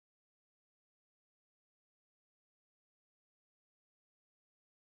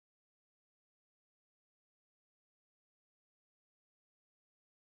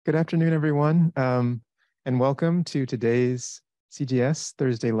Good afternoon, everyone, and welcome to today's CGS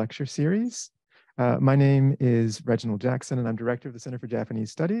Thursday lecture series. My name is Reginald Jackson, and I'm director of the Center for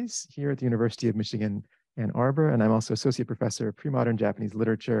Japanese Studies here at the University of Michigan, Ann Arbor, and I'm also associate professor of pre-modern Japanese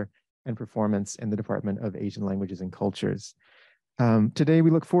literature and performance in the Department of Asian Languages and Cultures. Today,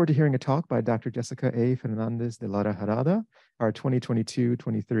 we look forward to hearing a talk by Dr. Jessica A. Fernández de Lara Harada, our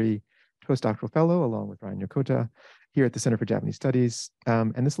 2022-23 postdoctoral fellow, along with Ryan Yokota, here at the Center for Japanese Studies.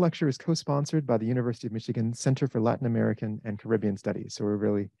 And this lecture is co-sponsored by the University of Michigan Center for Latin American and Caribbean Studies. So we're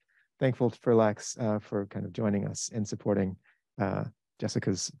really thankful for LACS for kind of joining us in supporting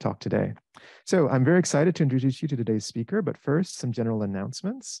Jessica's talk today. So I'm very excited to introduce you to today's speaker, but first, some general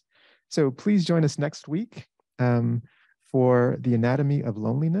announcements. So please join us next week for The Anatomy of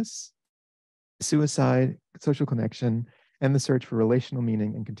Loneliness, Suicide, Social Connection, and the Search for Relational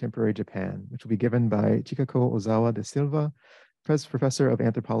Meaning in Contemporary Japan, which will be given by Chikako Ozawa de Silva, Professor of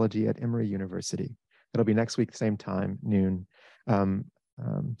Anthropology at Emory University. That'll be next week, same time, noon.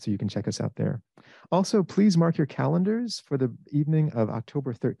 So you can check us out there. Also, please mark your calendars for the evening of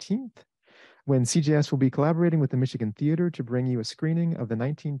October 13th, when CGS will be collaborating with the Michigan Theater to bring you a screening of the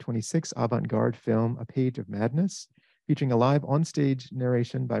 1926 avant-garde film, A Page of Madness, featuring a live on-stage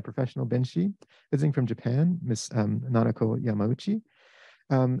narration by professional benshi, visiting from Japan, Miss Nanako Yamauchi.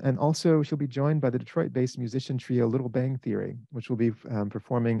 And also, she'll be joined by the Detroit-based musician trio Little Bang Theory, which will be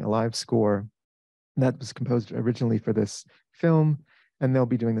performing a live score that was composed originally for this film, and they'll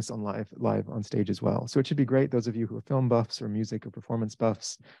be doing this on live on stage as well. So it should be great. Those of you who are film buffs or music or performance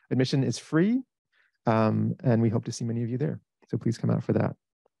buffs, admission is free, and we hope to see many of you there. So please come out for that.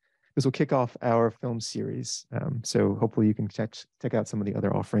 This will kick off our film series, so hopefully you can check out some of the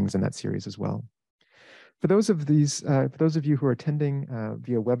other offerings in that series as well. For those of you who are attending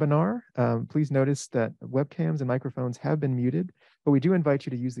via webinar, please notice that webcams and microphones have been muted, but we do invite you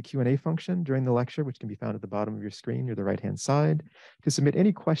to use the Q&A function during the lecture, which can be found at the bottom of your screen near the right-hand side, to submit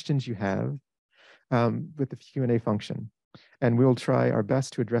any questions you have with the Q&A function. And we'll try our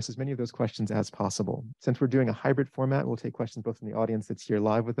best to address as many of those questions as possible. Since we're doing a hybrid format, we'll take questions both from the audience that's here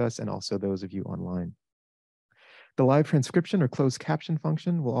live with us and also those of you online. The live transcription or closed caption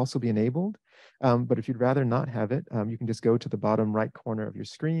function will also be enabled, but if you'd rather not have it, you can just go to the bottom right corner of your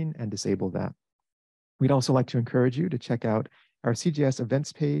screen and disable that. We'd also like to encourage you to check out our CGS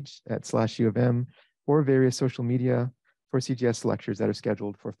events page at /U of M or various social media for CGS lectures that are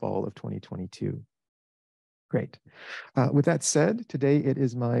scheduled for fall of 2022. Great. With that said, today it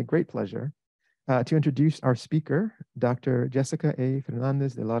is my great pleasure to introduce our speaker, Dr. Jessica A.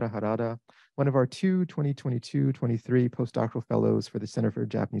 Fernández de Lara Harada, one of our two 2022-23 postdoctoral fellows for the Center for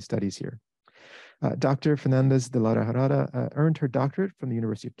Japanese Studies here. Dr. Fernández de Lara Harada earned her doctorate from the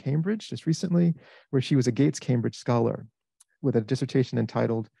University of Cambridge just recently, where she was a Gates Cambridge Scholar with a dissertation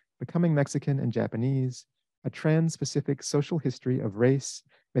entitled Becoming Mexican and Japanese, a Trans-Pacific Social History of Race,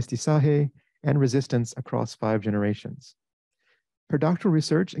 Mestizaje, and Resistance Across 5 Generations. Her doctoral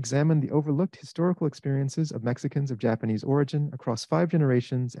research examined the overlooked historical experiences of Mexicans of Japanese origin across 5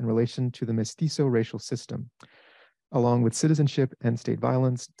 generations in relation to the mestizo racial system, along with citizenship and state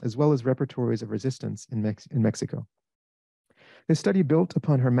violence, as well as repertoires of resistance in Mexico. This study built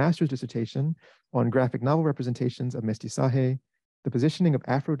upon her master's dissertation on graphic novel representations of mestizaje, the positioning of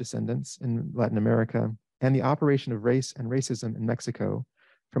afro-descendants in Latin America, and the operation of race and racism in Mexico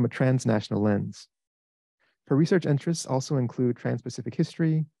from a transnational lens. Her research interests also include trans-Pacific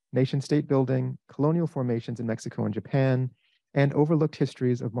history, nation-state building, colonial formations in Mexico and Japan, and overlooked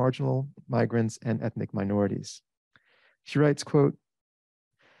histories of marginal migrants and ethnic minorities. She writes, quote,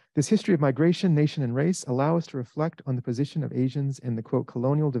 "This history of migration, nation, and race allow us to reflect on the position of Asians in the, quote,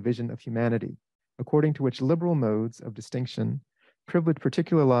 colonial division of humanity, according to which liberal modes of distinction privilege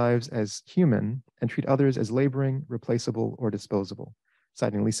particular lives as human and treat others as laboring, replaceable, or disposable,"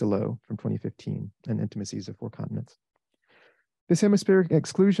 citing Lisa Lowe from 2015 and Intimacies of 4 Continents. This hemispheric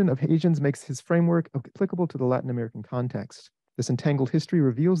exclusion of Asians makes his framework applicable to the Latin American context. This entangled history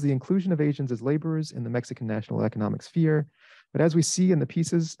reveals the inclusion of Asians as laborers in the Mexican national economic sphere, but as we see in the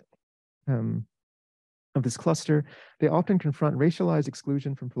pieces of this cluster, they often confront racialized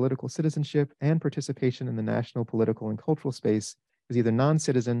exclusion from political citizenship and participation in the national, political, and cultural space as either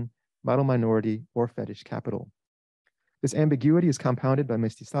non-citizen, model minority, or fetish capital. This ambiguity is compounded by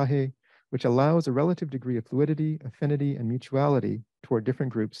mestizaje, which allows a relative degree of fluidity, affinity, and mutuality toward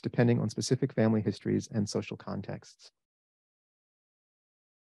different groups depending on specific family histories and social contexts.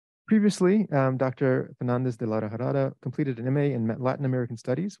 Previously, Dr. Fernández de Lara Harada completed an MA in Latin American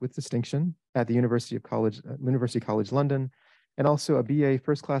Studies with distinction at the University College London, and also a BA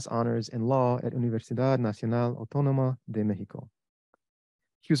first-class honors in law at Universidad Nacional Autónoma de México.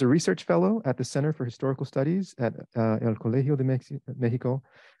 He was a research fellow at the Center for Historical Studies at El Colegio de México,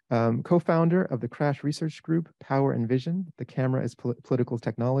 co-founder of the CRASSH research group, Power and Vision, the Camera as Political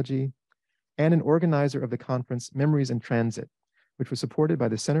Technology, and an organizer of the conference Memories in Transit, which was supported by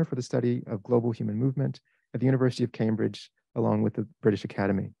the Center for the Study of Global Human Movement at the University of Cambridge, along with the British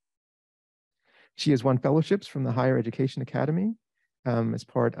Academy. She has won fellowships from the Higher Education Academy as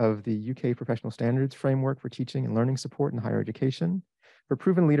part of the UK Professional Standards Framework for Teaching and Learning Support in Higher Education, for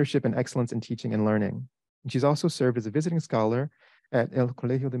proven leadership and excellence in teaching and learning. And she's also served as a visiting scholar at El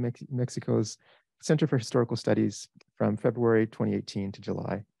Colegio de Mexico's Center for Historical Studies from February 2018 to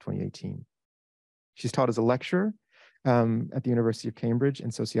July 2018. She's taught as a lecturer at the University of Cambridge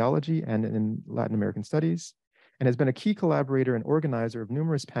in sociology and in Latin American studies, and has been a key collaborator and organizer of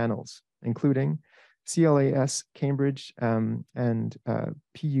numerous panels, including CLAS Cambridge and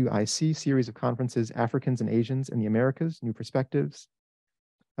PUIC series of conferences, Africans and Asians in the Americas, New Perspectives,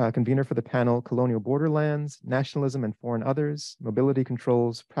 convener for the panel Colonial Borderlands, Nationalism and Foreign Others, Mobility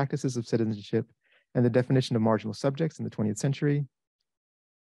Controls, Practices of Citizenship, and the Definition of Marginal Subjects in the 20th Century.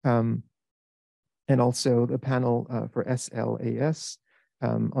 And also the panel for SLAS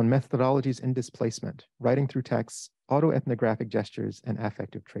on Methodologies in Displacement, Writing Through Texts, Autoethnographic Gestures, and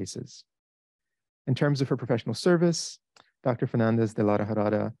Affective Traces. In terms of her professional service, Dr. Fernández de Lara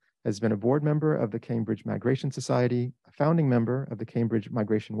Harada has been a board member of the Cambridge Migration Society, a founding member of the Cambridge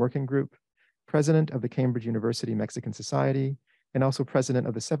Migration Working Group, president of the Cambridge University Mexican Society, and also president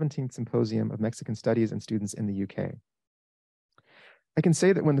of the 17th Symposium of Mexican Studies and Students in the UK. I can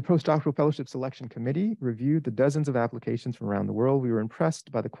say that when the Postdoctoral Fellowship Selection Committee reviewed the dozens of applications from around the world, we were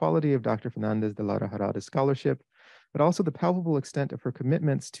impressed by the quality of Dr. Fernández de Lara Harada's scholarship, but also the palpable extent of her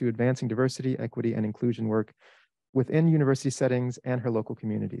commitments to advancing diversity, equity, and inclusion work within university settings and her local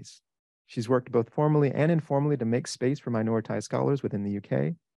communities. She's worked both formally and informally to make space for minoritized scholars within the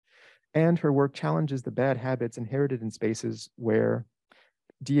UK, and her work challenges the bad habits inherited in spaces where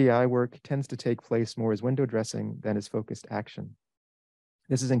DEI work tends to take place more as window dressing than as focused action.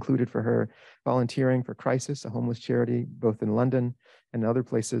 This is included for her volunteering for Crisis, a homeless charity, both in London and other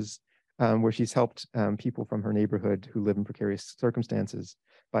places, where she's helped people from her neighborhood who live in precarious circumstances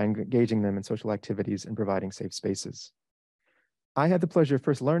by engaging them in social activities and providing safe spaces. I had the pleasure of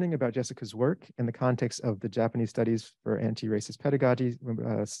first learning about Jessica's work in the context of the Japanese Studies for Anti-Racist Pedagogy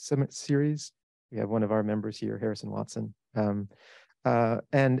series. We have one of our members here, Harrison Watson.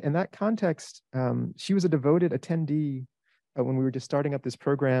 And in that context, she was a devoted attendee when we were just starting up this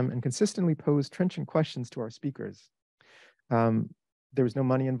program and consistently posed trenchant questions to our speakers. There was no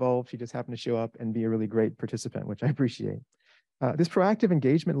money involved. She just happened to show up and be a really great participant, which I appreciate. This proactive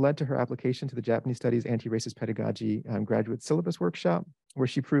engagement led to her application to the Japanese Studies Anti-Racist Pedagogy graduate syllabus workshop, where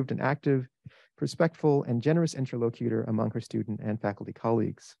she proved an active, respectful, and generous interlocutor among her student and faculty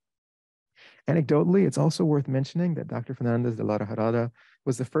colleagues. Anecdotally, it's also worth mentioning that Dr. Fernández de Lara Harada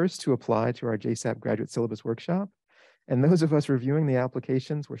was the first to apply to our JSAP graduate syllabus workshop, and those of us reviewing the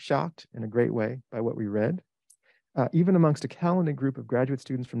applications were shocked in a great way by what we read. Even amongst a talented group of graduate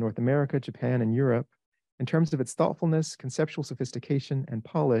students from North America, Japan, and Europe, in terms of its thoughtfulness, conceptual sophistication, and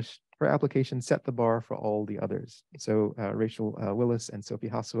polish, her application set the bar for all the others. So Rachel Willis and Sophie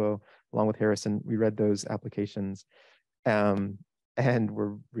Hasuo, along with Harrison, we read those applications and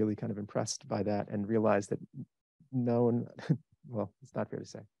were really kind of impressed by that and realized that no one, well, it's not fair to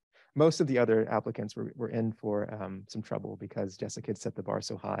say. Most of the other applicants were in for some trouble because Jessica had set the bar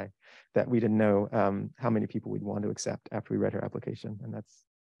so high that we didn't know how many people we'd want to accept after we read her application, and that's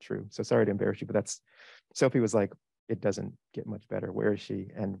true. So sorry to embarrass you, but that's, Sophie was like, it doesn't get much better. Where is she?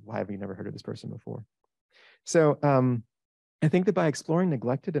 And why have we never heard of this person before? So I think that by exploring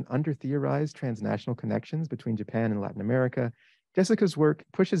neglected and under-theorized transnational connections between Japan and Latin America, Jessica's work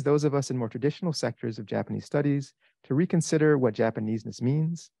pushes those of us in more traditional sectors of Japanese studies to reconsider what Japaneseness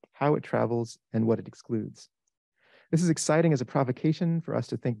means, how it travels, and what it excludes. This is exciting as a provocation for us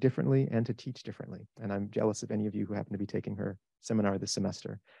to think differently and to teach differently. And I'm jealous of any of you who happen to be taking her seminar this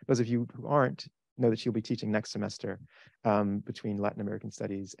semester. Those of you who aren't know that she'll be teaching next semester between Latin American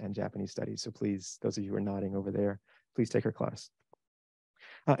studies and Japanese studies. So please, those of you who are nodding over there, please take her class.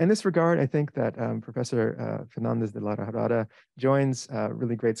 In this regard, I think that Professor Fernández de Lara Harada joins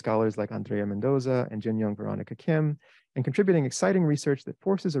really great scholars like Andrea Mendoza and Junyoung Veronica Kim in contributing exciting research that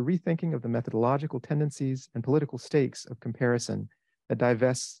forces a rethinking of the methodological tendencies and political stakes of comparison that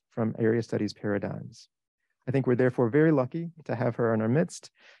divests from area studies paradigms. I think we're therefore very lucky to have her in our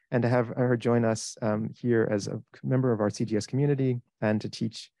midst and to have her join us here as a member of our CGS community and to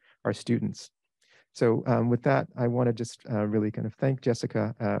teach our students. So with that, I want to just really kind of thank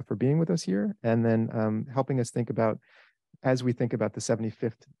Jessica for being with us here and then helping us think about as we think about the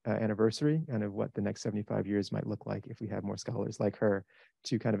 75th anniversary, kind of what the next 75 years might look like if we have more scholars like her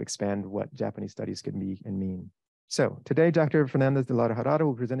to kind of expand what Japanese studies could be and mean. So today, Dr. Fernández de Lara Harada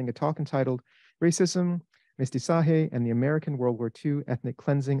will be presenting a talk entitled Racism, Mestizaje, and the American World War II Ethnic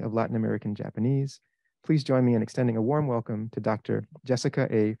Cleansing of Latin American Japanese. Please join me in extending a warm welcome to Dr. Jessica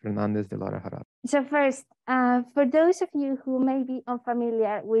A. Fernández de Lara Harada. So first, for those of you who may be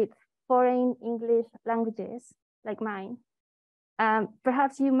unfamiliar with foreign English languages like mine,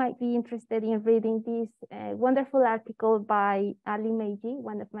 perhaps you might be interested in reading this wonderful article by Ali Meiji,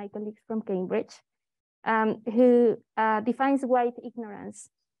 one of my colleagues from Cambridge, who defines white ignorance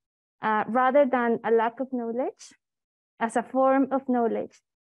rather than a lack of knowledge as a form of knowledge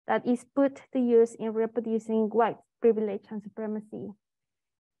that is put to use in reproducing white privilege and supremacy.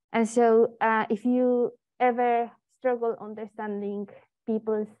 And so if you ever struggle understanding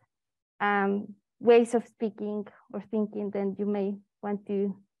people's ways of speaking or thinking, then you may want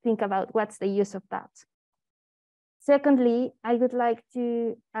to think about what's the use of that. Secondly, I would like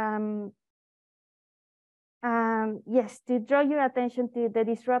to to draw your attention to the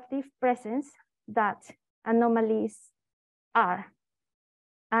disruptive presence that anomalies are.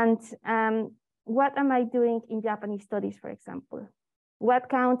 And what am I doing in Japanese studies, for example? What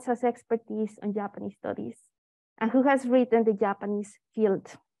counts as expertise on Japanese studies? And who has written the Japanese field?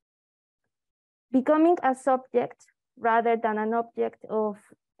 Becoming a subject rather than an object of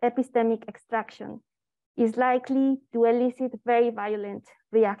epistemic extraction is likely to elicit very violent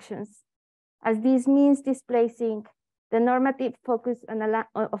reactions, as this means displacing the normative focus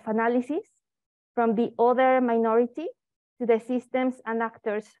of analysis from the other minority to the systems and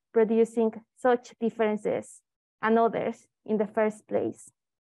actors producing such differences and others in the first place.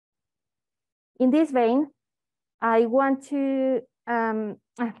 In this vein, I want to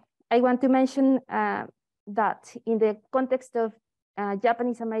mention that in the context of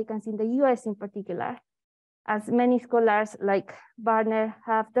Japanese Americans in the US in particular, as many scholars like Barner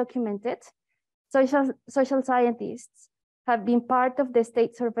have documented, social scientists have been part of the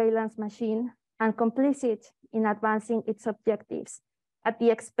state surveillance machine and complicit in advancing its objectives at the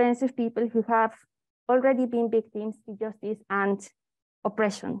expense of people who have already been victims to injustice and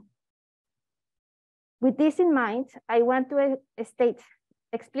oppression. With this in mind, I want to state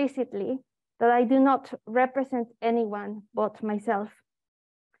explicitly that I do not represent anyone but myself.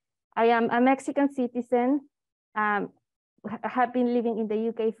 I am a Mexican citizen. I have been living in the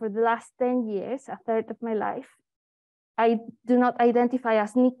UK for the last 10 years, a third of my life. I do not identify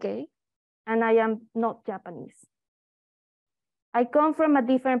as Nikkei, and I am not Japanese. I come from a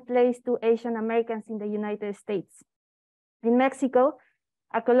different place to Asian Americans in the United States. In Mexico,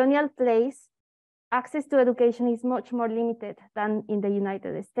 a colonial place, access to education is much more limited than in the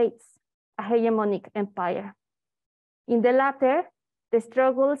United States, a hegemonic empire. In the latter, the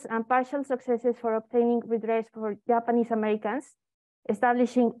struggles and partial successes for obtaining redress for Japanese Americans,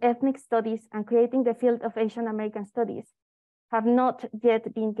 establishing ethnic studies and creating the field of Asian American studies have not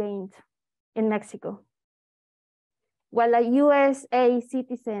yet been gained in Mexico. While a USA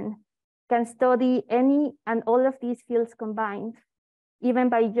citizen can study any and all of these fields combined, even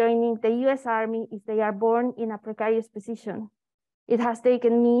by joining the US Army if they are born in a precarious position, it has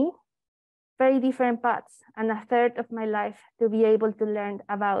taken me very different paths and a third of my life to be able to learn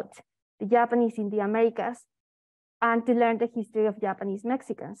about the Japanese in the Americas and to learn the history of Japanese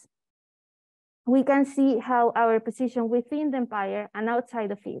Mexicans. We can see how our position within the empire and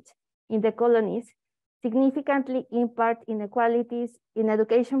outside of it in the colonies significantly impart inequalities in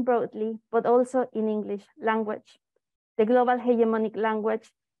education broadly, but also in English language, the global hegemonic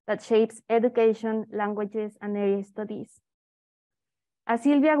language that shapes education, languages, and area studies. As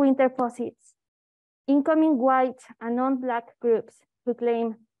Sylvia Winter posits, incoming white and non-Black groups who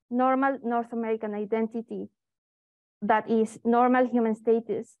claim normal North American identity, that is, normal human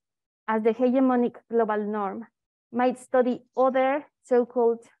status, as the hegemonic global norm, might study other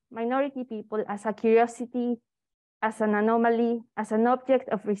so-called minority people as a curiosity, as an anomaly, as an object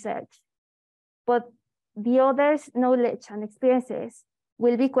of research. But the other's knowledge and experiences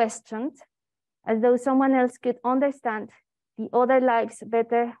will be questioned as though someone else could understand the other lives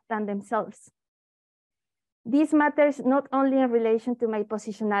better than themselves. This matters not only in relation to my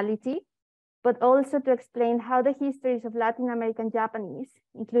positionality, but also to explain how the histories of Latin American Japanese,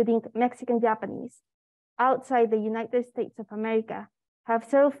 including Mexican Japanese, outside the United States of America, have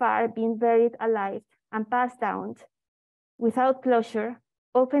so far been buried alive and passed down without closure,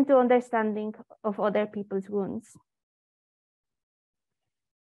 open to understanding of other people's wounds.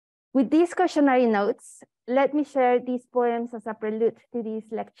 With these cautionary notes, let me share these poems as a prelude to this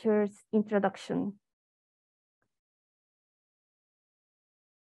lecture's introduction.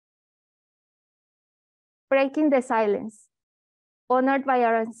 Breaking the silence, honored by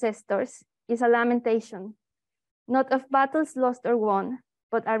our ancestors, is a lamentation, not of battles lost or won,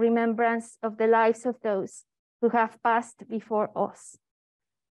 but a remembrance of the lives of those who have passed before us.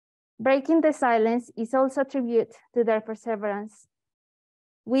 Breaking the silence is also a tribute to their perseverance.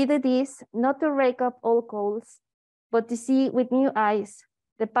 We do this not to rake up old coals, but to see with new eyes.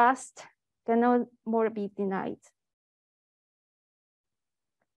 The past can no more be denied.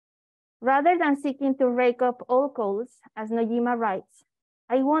 Rather than seeking to rake up old coals, as Nojima writes,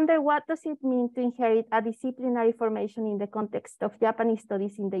 I wonder what does it mean to inherit a disciplinary formation in the context of Japanese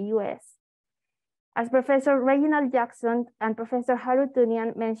studies in the US. As Professor Reginald Jackson and Professor Haru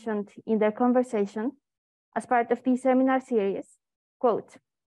Tunian mentioned in their conversation as part of this seminar series, quote,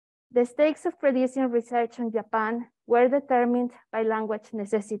 the stakes of producing research on Japan were determined by language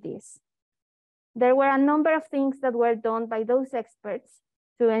necessities. There were a number of things that were done by those experts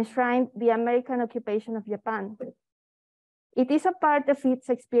to enshrine the American occupation of Japan. It is a part of its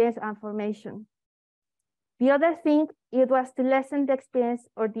experience and formation. The other thing, it was to lessen the experience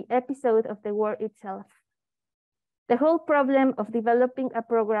or the episode of the war itself. The whole problem of developing a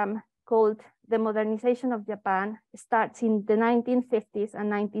program called the modernization of Japan starts in the 1950s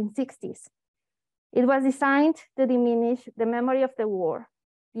and 1960s. It was designed to diminish the memory of the war,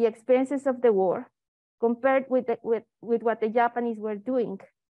 the experiences of the war, compared with what the Japanese were doing,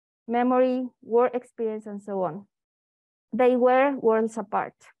 memory, war experience, and so on. They were worlds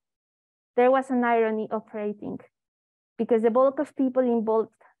apart. There was an irony operating because the bulk of people involved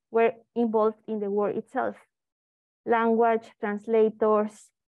were involved in the war itself. Language,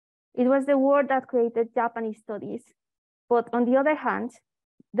 translators. It was the war that created Japanese studies. But on the other hand,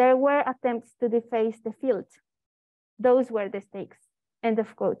 there were attempts to deface the field. Those were the stakes. End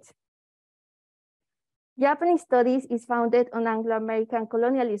of quote. Japanese studies is founded on Anglo-American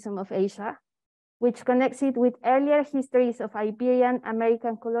colonialism of Asia, which connects it with earlier histories of Iberian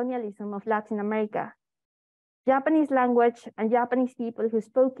American colonialism of Latin America. Japanese language and Japanese people who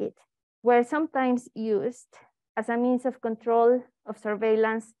spoke it were sometimes used as a means of control, of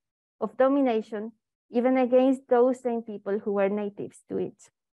surveillance, of domination, even against those same people who were natives to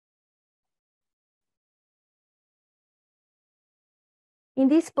it. In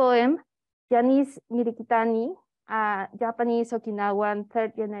this poem, Janice Mirikitani, a Japanese Okinawan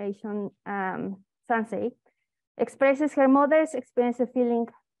third generation Sansei, expresses her mother's experience of feeling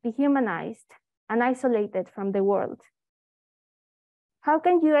dehumanized and isolated from the world. How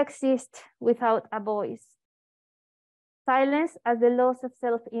can you exist without a voice? Silence as the loss of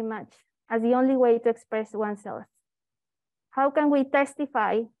self-image, as the only way to express oneself. How can we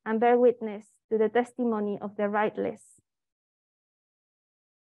testify and bear witness to the testimony of the rightless?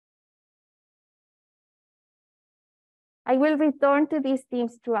 I will return to these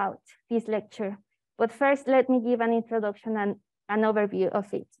themes throughout this lecture, but first let me give an introduction and an overview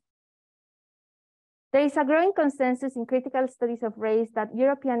of it. There is a growing consensus in critical studies of race that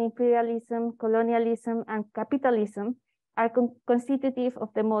European imperialism, colonialism, and capitalism are constitutive of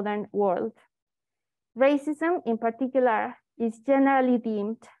the modern world. Racism, in particular, is generally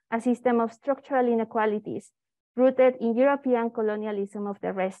deemed a system of structural inequalities rooted in European colonialism of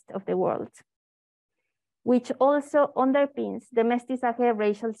the rest of the world, which also underpins the Mestizaje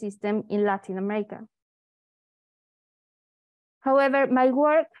racial system in Latin America. However, my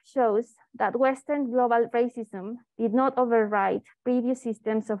work shows that Western global racism did not override previous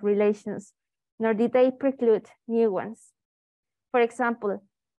systems of relations, nor did they preclude new ones. For example,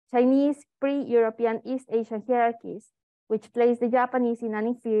 Chinese pre-European East Asian hierarchies, which place the Japanese in an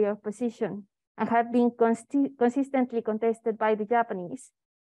inferior position and have been consistently contested by the Japanese,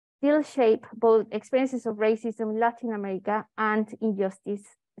 still shape both experiences of racism in Latin America and injustice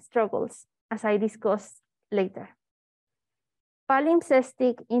struggles, as I discuss later.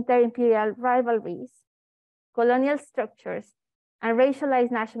 Palimpsestic inter-imperial rivalries, colonial structures, and racialized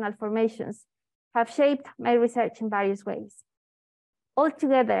national formations have shaped my research in various ways.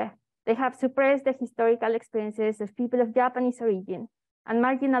 Altogether, they have suppressed the historical experiences of people of Japanese origin and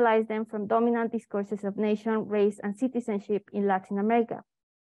marginalized them from dominant discourses of nation, race, and citizenship in Latin America.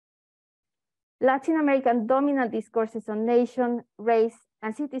 Latin American dominant discourses on nation, race,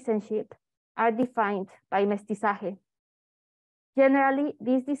 and citizenship are defined by mestizaje. Generally,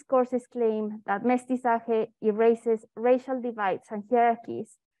 these discourses claim that mestizaje erases racial divides and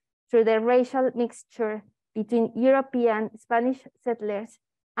hierarchies through the racial mixture between European Spanish settlers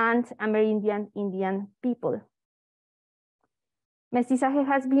and Amerindian Indian people. Mestizaje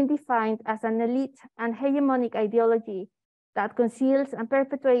has been defined as an elite and hegemonic ideology that conceals and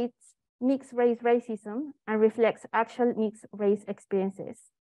perpetuates mixed race racism and reflects actual mixed race experiences.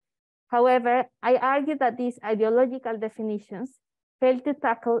 However, I argue that these ideological definitions fail to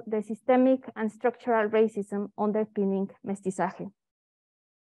tackle the systemic and structural racism underpinning mestizaje.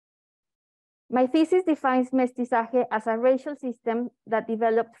 My thesis defines mestizaje as a racial system that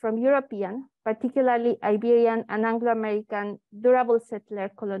developed from European, particularly Iberian and Anglo-American durable settler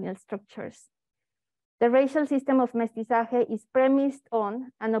colonial structures. The racial system of mestizaje is premised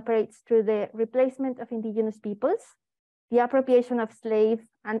on and operates through the replacement of indigenous peoples, the appropriation of slave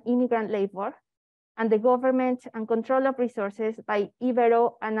and immigrant labor, and the government and control of resources by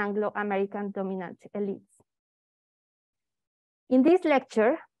Ibero and Anglo-American dominant elites. In this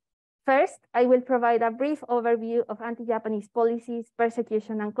lecture, first, I will provide a brief overview of anti-Japanese policies,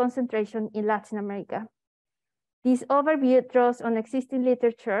 persecution, and concentration in Latin America. This overview draws on existing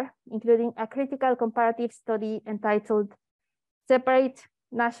literature, including a critical comparative study entitled Separate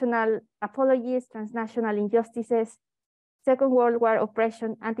National Apologies, Transnational Injustices, Second World War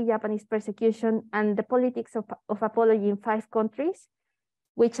Oppression, Anti-Japanese Persecution, and the Politics of Apology in 5 countries,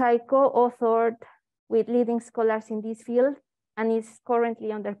 which I co-authored with leading scholars in this field and is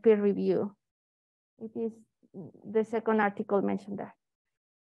currently under peer review. It is the second article mentioned there.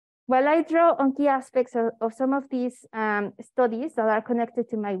 While I draw on key aspects of some of these studies that are connected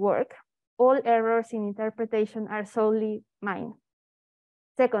to my work, all errors in interpretation are solely mine.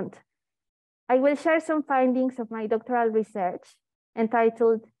 Second, I will share some findings of my doctoral research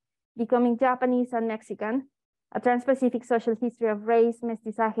entitled Becoming Japanese and Mexican, a Trans-Pacific Social History of Race,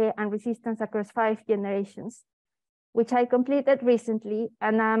 Mestizaje, and Resistance Across 5 Generations, which I completed recently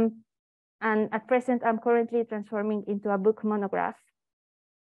and at present I'm currently transforming into a book monograph.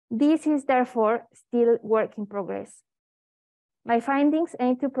 This is therefore still work in progress. My findings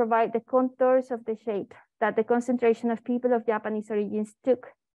aim to provide the contours of the shape that the concentration of people of Japanese origins took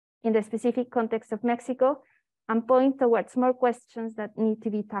in the specific context of Mexico and point towards more questions that need to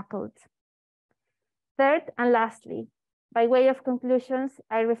be tackled. Third and lastly, by way of conclusions,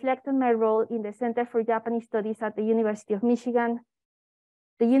 I reflect on my role in the Center for Japanese Studies at the University of Michigan,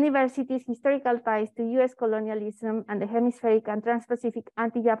 the university's historical ties to US colonialism and the hemispheric and trans-Pacific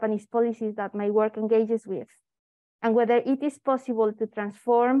anti-Japanese policies that my work engages with, and whether it is possible to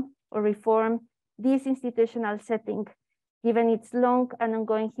transform or reform this institutional setting, given its long and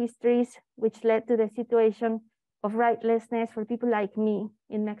ongoing histories, which led to the situation of rightlessness for people like me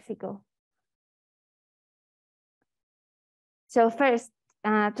in Mexico. So first,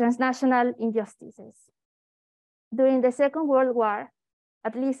 transnational injustices. During the Second World War,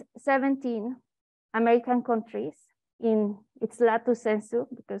 at least 17 American countries in its lato sensu,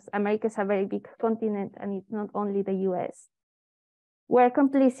 because America is a very big continent and it's not only the US, were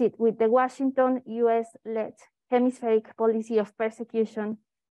complicit with the Washington US-led hemispheric policy of persecution,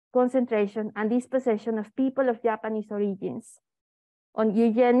 concentration, and dispossession of people of Japanese origins on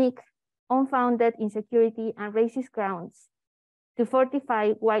eugenic, unfounded insecurity, and racist grounds to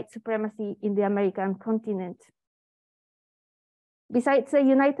fortify white supremacy in the American continent. Besides the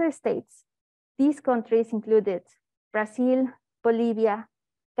United States, these countries included Brazil, Bolivia,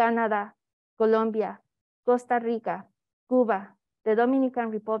 Canada, Colombia, Costa Rica, Cuba, the Dominican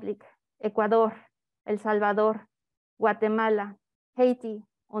Republic, Ecuador, El Salvador, Guatemala, Haiti,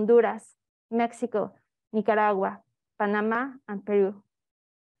 Honduras, Mexico, Nicaragua, Panama, and Peru.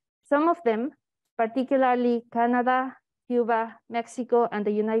 Some of them, particularly Canada, Cuba, Mexico, and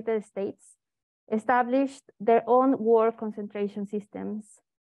the United States, established their own war concentration systems,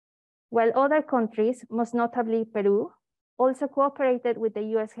 while other countries, most notably Peru, also cooperated with the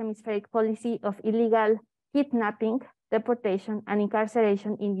US hemispheric policy of illegal kidnapping, deportation, and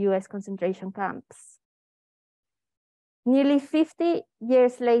incarceration in US concentration camps. Nearly 50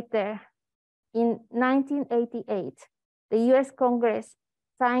 years later, in 1988, the US Congress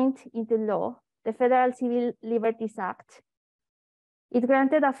signed into law the Federal Civil Liberties Act. It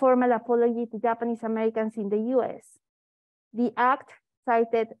granted a formal apology to Japanese Americans in the US. The act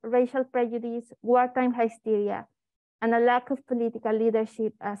cited racial prejudice, wartime hysteria, and a lack of political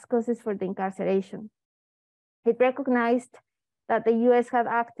leadership as causes for the incarceration. It recognized that the US had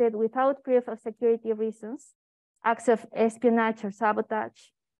acted without proof of security reasons, acts of espionage or sabotage,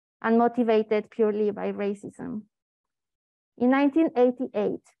 and motivated purely by racism. In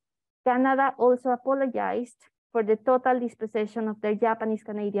 1988, Canada also apologized for the total dispossession of their Japanese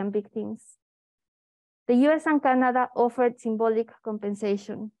Canadian victims. The US and Canada offered symbolic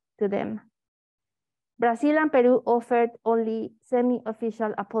compensation to them. Brazil and Peru offered only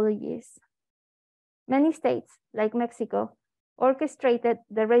semi-official apologies. Many states, like Mexico, orchestrated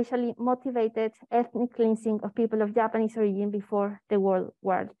the racially motivated ethnic cleansing of people of Japanese origin before the World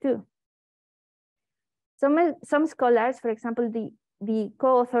War II. Some scholars, for example, the the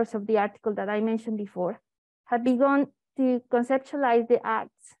co-authors of the article that I mentioned before, have begun to conceptualize the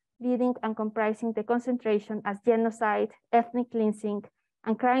acts leading and comprising the concentration as genocide, ethnic cleansing,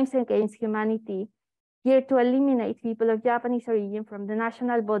 and crimes against humanity, geared to eliminate people of Japanese origin from the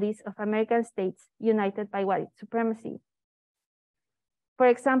national bodies of American states united by white supremacy. For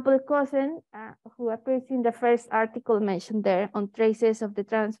example, Cousin, who appears in the first article mentioned there on traces of the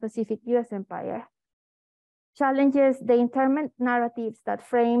Trans-Pacific US Empire, challenges the interment narratives that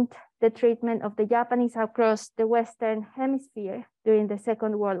framed the treatment of the Japanese across the Western Hemisphere during the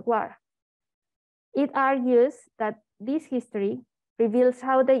Second World War. It argues that this history reveals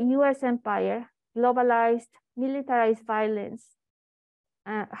how the US Empire globalized militarized violence,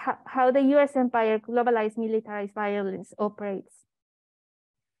 how the US Empire globalized militarized violence operates.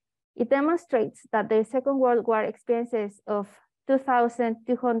 It demonstrates that the Second World War experiences of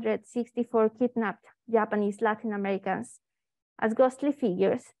 2,264 kidnapped Japanese Latin Americans as ghostly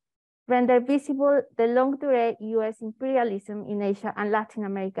figures render visible the long-durée US imperialism in Asia and Latin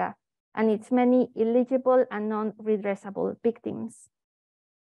America and its many illegible and non-redressable victims.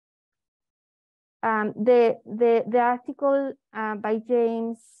 The article by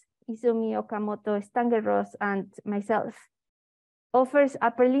James, Izumi, Okamoto, Stanger Ross, and myself offers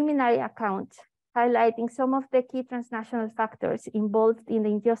a preliminary account highlighting some of the key transnational factors involved in the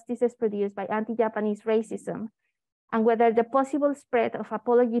injustices produced by anti-Japanese racism, and whether the possible spread of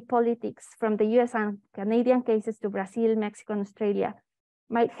apology politics from the US and Canadian cases to Brazil, Mexico, and Australia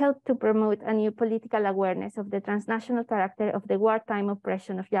might help to promote a new political awareness of the transnational character of the wartime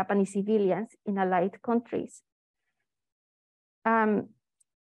oppression of Japanese civilians in allied countries.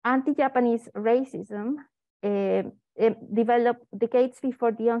 Anti-Japanese racism developed decades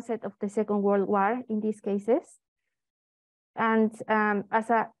before the onset of the Second World War in these cases. And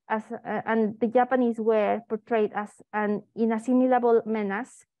the Japanese were portrayed as an inassimilable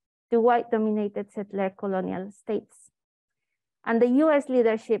menace to white-dominated settler colonial states. And the US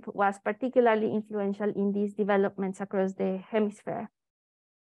leadership was particularly influential in these developments across the hemisphere.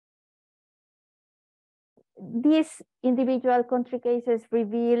 These individual country cases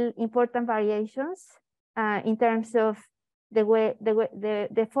reveal important variations in terms of the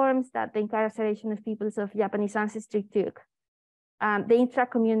forms that the incarceration of peoples of Japanese ancestry took, the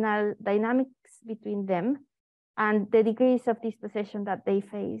intracommunal dynamics between them, and the degrees of dispossession that they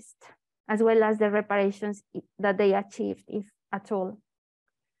faced, as well as the reparations that they achieved, if at all.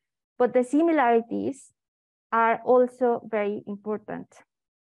 But the similarities are also very important.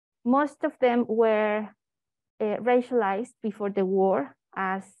 Most of them were racialized before the war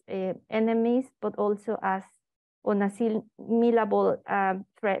as enemies, but also as unassimilable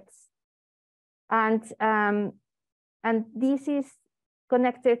threats. And this is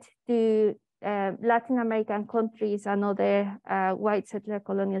connected to Latin American countries and other white settler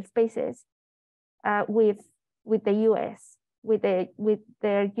colonial spaces with the US, with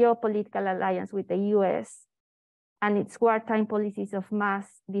their geopolitical alliance with the US and its wartime policies of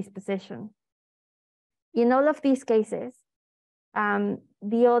mass dispossession. In all of these cases,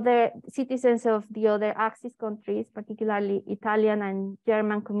 the other citizens of the other Axis countries, particularly Italian and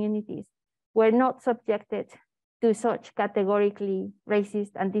German communities, were not subjected to such categorically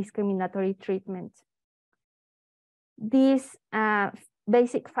racist and discriminatory treatment. This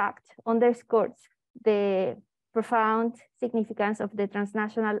basic fact underscores the profound significance of the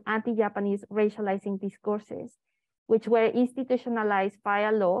transnational anti-Japanese racializing discourses, which were institutionalized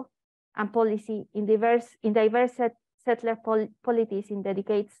via law and policy in diverse settler polities in the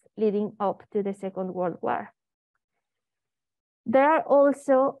decades leading up to the Second World War. There are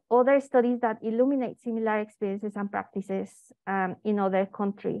also other studies that illuminate similar experiences and practices in other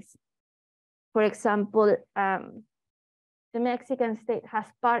countries. For example, the Mexican state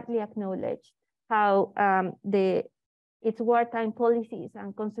has partly acknowledged how its wartime policies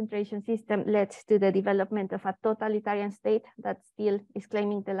and concentration system led to the development of a totalitarian state that still is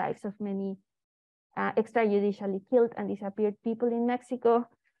claiming the lives of many extrajudicially killed and disappeared people in Mexico.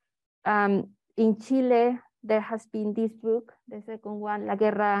 In Chile, there has been this book, the second one, La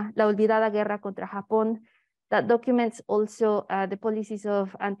Olvidada Guerra contra Japón, that documents also the policies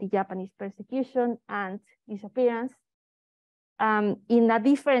of anti-Japanese persecution and disappearance. In a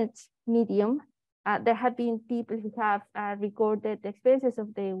different medium, there have been people who have recorded the experiences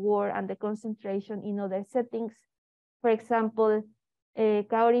of the war and the concentration in other settings. For example,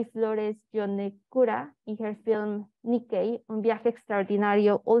 Kaori Flores Yonekura, in her film Nikkei, Un viaje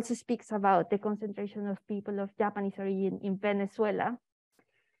extraordinario, also speaks about the concentration of people of Japanese origin in Venezuela.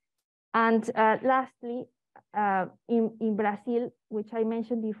 And lastly, in Brazil, which I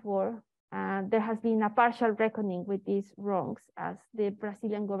mentioned before, there has been a partial reckoning with these wrongs, as the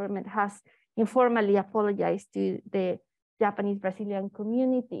Brazilian government has informally apologized to the Japanese Brazilian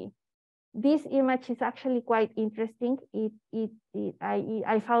community. This image is actually quite interesting.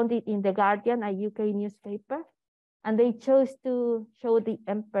 I found it in The Guardian, a UK newspaper, and they chose to show the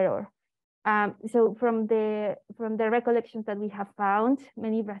emperor. So from the recollections that we have found,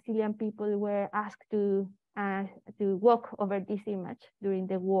 many Brazilian people were asked to walk over this image during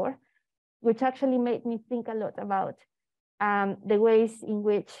the war, which actually made me think a lot about the ways in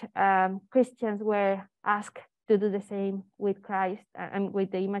which Christians were asked to do the same with Christ and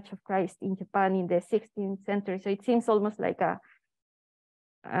with the image of Christ in Japan in the 16th century. So it seems almost like a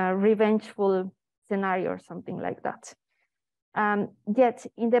revengeful scenario or something like that. Yet,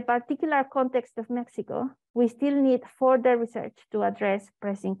 in the particular context of Mexico, we still need further research to address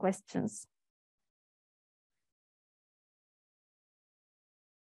pressing questions.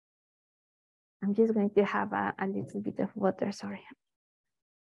 I'm just going to have a little bit of water, sorry.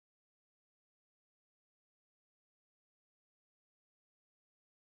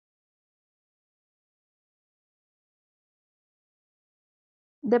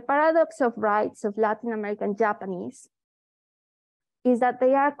 The paradox of rights of Latin American Japanese is that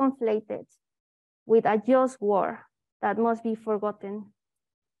they are conflated with a just war that must be forgotten.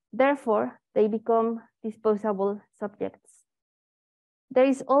 Therefore, they become disposable subjects. There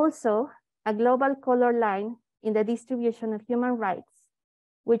is also a global color line in the distribution of human rights,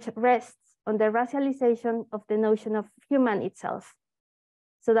 which rests on the racialization of the notion of human itself,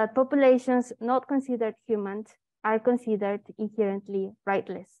 so that populations not considered human are considered inherently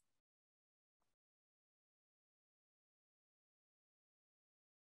rightless.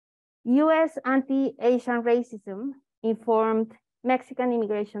 US anti-Asian racism informed Mexican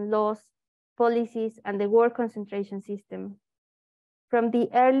immigration laws, policies, and the war concentration system. From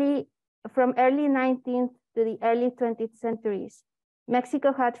early 19th to the early 20th centuries,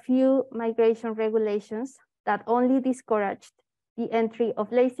 Mexico had few migration regulations that only discouraged the entry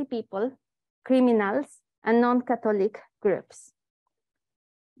of lazy people, criminals, and non-Catholic groups.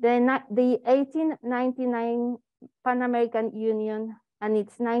 The 1899 Pan American Union and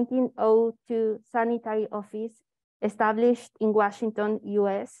its 1902 Sanitary Office, established in Washington,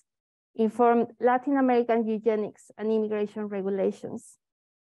 US, informed Latin American eugenics and immigration regulations.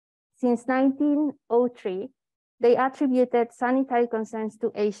 Since 1903, they attributed sanitary concerns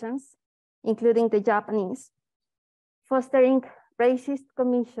to Asians, including the Japanese, fostering racist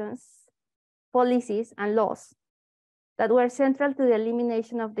commissions, policies, and laws that were central to the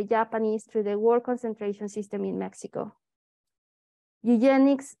elimination of the Japanese through the war concentration system in Mexico.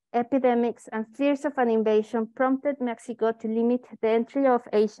 Eugenics, epidemics, and fears of an invasion prompted Mexico to limit the entry of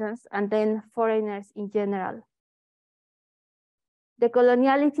Asians and then foreigners in general. The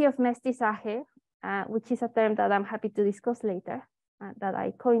coloniality of mestizaje, which is a term that I'm happy to discuss later, that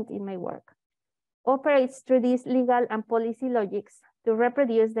I coined in my work, operates through these legal and policy logics to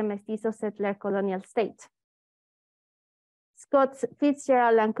reproduce the mestizo settler colonial state. Scott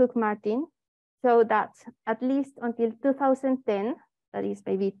Fitzgerald and Cook Martin show that at least until 2010, that is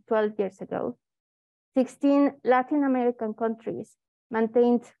maybe 12 years ago, 16 Latin American countries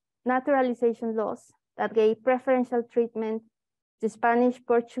maintained naturalization laws that gave preferential treatment to Spanish,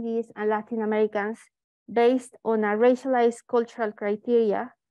 Portuguese, and Latin Americans based on a racialized cultural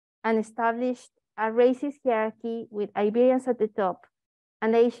criteria and established a racist hierarchy with Iberians at the top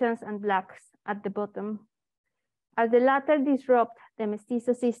and Asians and Blacks at the bottom. As the latter disrupt the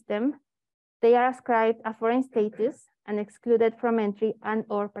mestizo system, they are ascribed a foreign status and excluded from entry and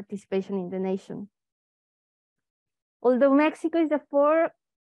or participation in the nation. Although Mexico is the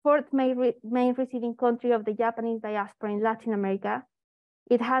fourth main receiving country of the Japanese diaspora in Latin America,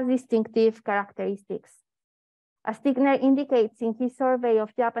 it has distinctive characteristics. As Stigner indicates in his survey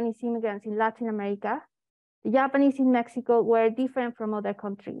of Japanese immigrants in Latin America, the Japanese in Mexico were different from other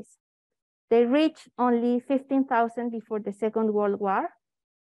countries. They reached only 15,000 before the Second World War,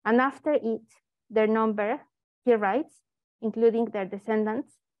 and after it, their number, he writes, including their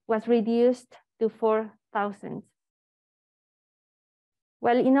descendants, was reduced to 4,000.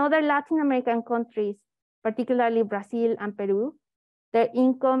 While in other Latin American countries, particularly Brazil and Peru, their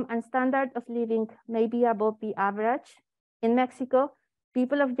income and standard of living may be above the average, in Mexico,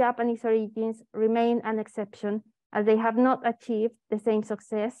 people of Japanese origins remain an exception as they have not achieved the same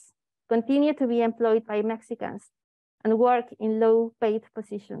success, continue to be employed by Mexicans, and work in low-paid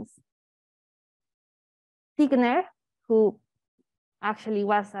positions. Stigner, who actually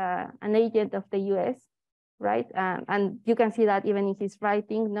was an agent of the US, right? And you can see that even in his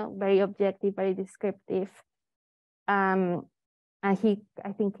writing, no? Very objective, very descriptive. And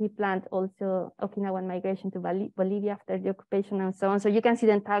I think he planned also Okinawan migration to Bolivia after the occupation and so on. So you can see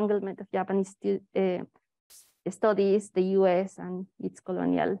the entanglement of Japanese studies, the US and its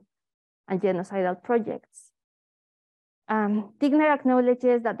colonial and genocidal projects. Tigner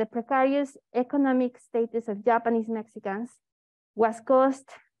acknowledges that the precarious economic status of Japanese Mexicans was caused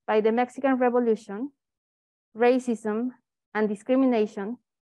by the Mexican Revolution, racism, and discrimination,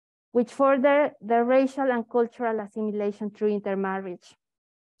 which further the racial and cultural assimilation through intermarriage.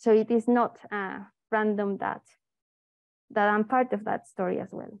 So it is not random that I'm part of that story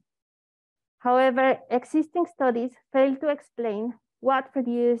as well. However, existing studies fail to explain what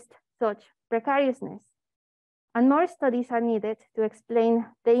produced such precariousness, and more studies are needed to explain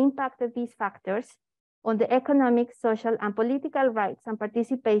the impact of these factors on the economic, social, and political rights and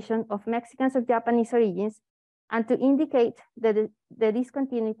participation of Mexicans of Japanese origins, and to indicate the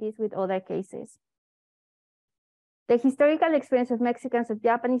discontinuities with other cases. The historical experience of Mexicans of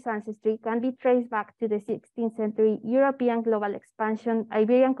Japanese ancestry can be traced back to the 16th century European global expansion,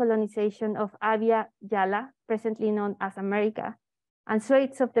 Iberian colonization of Abya Yala, presently known as America, and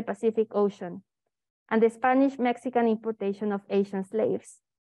Straits of the Pacific Ocean, and the Spanish-Mexican importation of Asian slaves.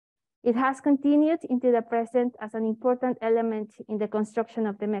 It has continued into the present as an important element in the construction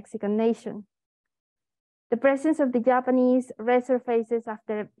of the Mexican nation. The presence of the Japanese resurfaces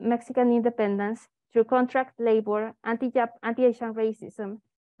after Mexican independence through contract labor, anti-Asian racism,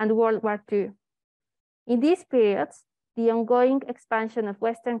 and World War II. In these periods, the ongoing expansion of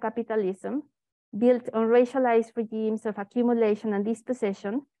Western capitalism, built on racialized regimes of accumulation and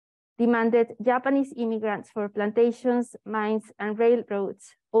dispossession, demanded Japanese immigrants for plantations, mines, and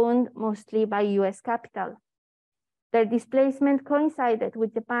railroads owned mostly by US capital. Their displacement coincided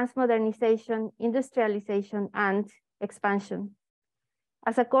with Japan's modernization, industrialization, and expansion.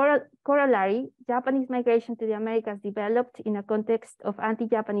 As a corollary, Japanese migration to the Americas developed in a context of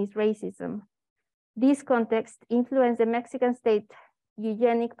anti-Japanese racism. This context influenced the Mexican state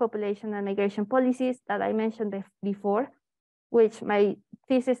eugenic population and migration policies that I mentioned before, which my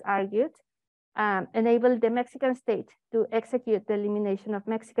thesis argued enabled the Mexican state to execute the elimination of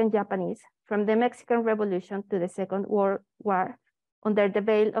Mexican Japanese from the Mexican Revolution to the Second World War under the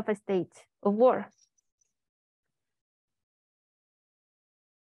veil of a state of war.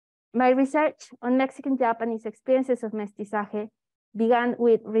 My research on Mexican-Japanese experiences of mestizaje began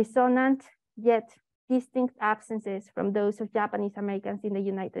with resonant yet distinct absences from those of Japanese Americans in the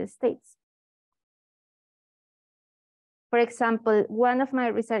United States. For example, one of my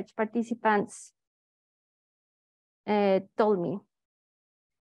research participants told me,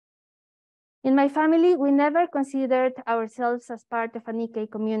 "In my family, we never considered ourselves as part of a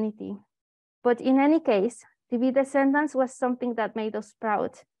Nikkei community. But in any case, to be descendants was something that made us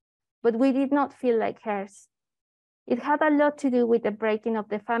proud, but we did not feel like heirs. It had a lot to do with the breaking of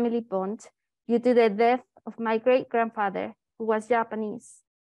the family bond due to the death of my great-grandfather, who was Japanese,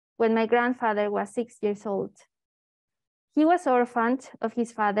 when my grandfather was 6 years old. He was orphaned of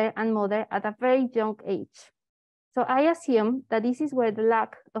his father and mother at a very young age. So I assume that this is where the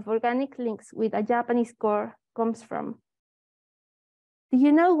lack of organic links with a Japanese core comes from. Do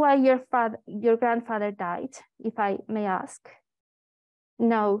you know why your grandfather died, if I may ask?"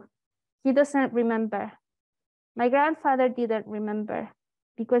 "No, he doesn't remember." My grandfather didn't remember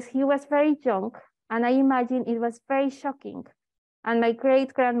because he was very young, and I imagine it was very shocking. And my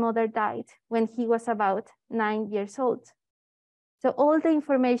great-grandmother died when he was about 9 years old. So all the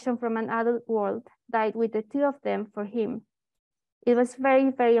information from an adult world died with the two of them for him. It was very,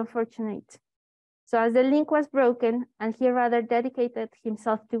 very unfortunate. So as the link was broken, and he rather dedicated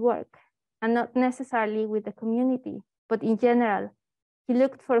himself to work, and not necessarily with the community, but in general, he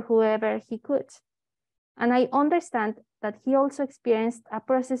looked for whoever he could. And I understand that he also experienced a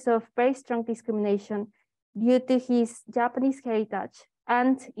process of very strong discrimination due to his Japanese heritage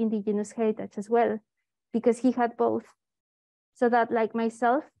and indigenous heritage as well, because he had both. So that, like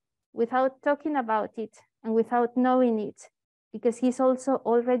myself, without talking about it and without knowing it, because he's also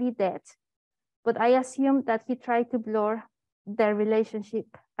already dead, but I assume that he tried to blur their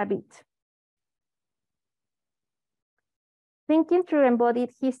relationship a bit. Thinking through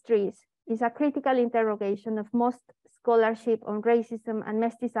embodied histories is a critical interrogation of most scholarship on racism and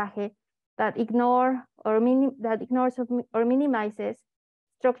mestizaje that ignores or minimizes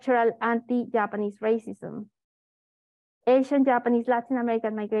structural anti-Japanese racism, Asian, Japanese, Latin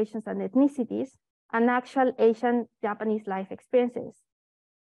American migrations and ethnicities, and actual Asian Japanese life experiences.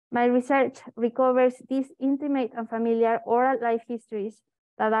 My research recovers these intimate and familiar oral life histories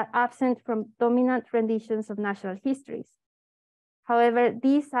that are absent from dominant renditions of national histories. However,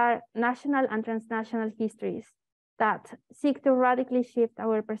 these are national and transnational histories that seek to radically shift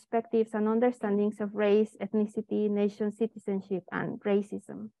our perspectives and understandings of race, ethnicity, nation, citizenship, and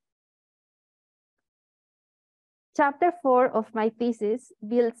racism. Chapter 4 of my thesis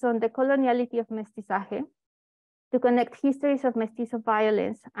builds on the coloniality of mestizaje to connect histories of mestizo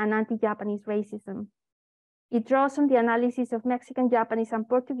violence and anti-Japanese racism. It draws on the analysis of Mexican, Japanese, and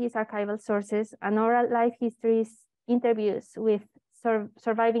Portuguese archival sources and oral life histories, interviews with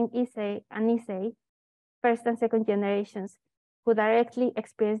surviving Issei and Issei, first and second generations, who directly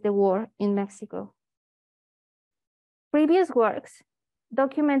experienced the war in Mexico. Previous works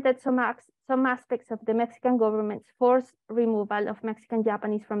documented some aspects of the Mexican government's forced removal of Mexican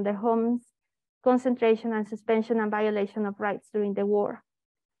Japanese from their homes, concentration and suspension and violation of rights during the war.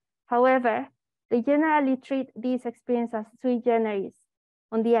 However, they generally treat these experiences as sui generis,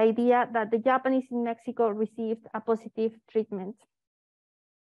 on the idea that the Japanese in Mexico received a positive treatment.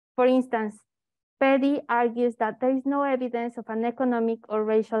 For instance, Petty argues that there is no evidence of an economic or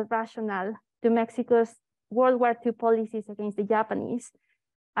racial rationale to Mexico's World War II policies against the Japanese,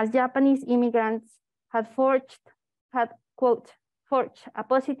 as Japanese immigrants had quote, forged a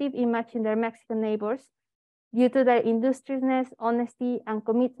positive image in their Mexican neighbors due to their industriousness, honesty, and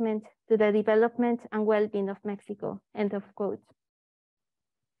commitment to the development and well-being of Mexico, end of quote.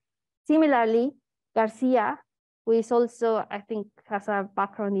 Similarly, Garcia, who is also, I think, has a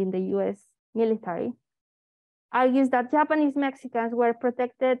background in the US military, argues that Japanese Mexicans were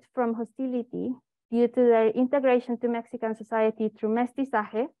protected from hostility due to their integration to Mexican society through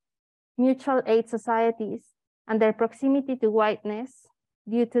mestizaje, mutual aid societies, and their proximity to whiteness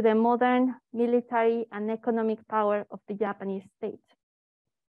due to the modern military and economic power of the Japanese state.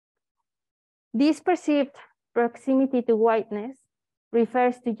 This perceived proximity to whiteness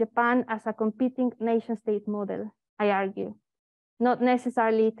refers to Japan as a competing nation-state model, I argue, not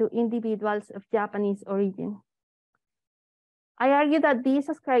necessarily to individuals of Japanese origin. I argue that this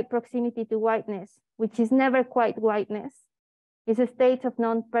ascribed proximity to whiteness, which is never quite whiteness, is a state of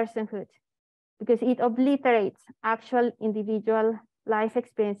non-personhood because it obliterates actual individual life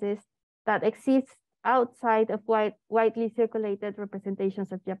experiences that exist outside of widely circulated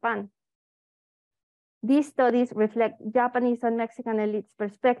representations of Japan. These studies reflect Japanese and Mexican elites'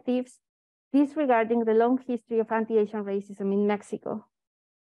 perspectives, disregarding the long history of anti-Asian racism in Mexico.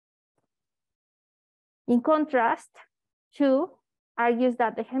 In contrast, Chu argues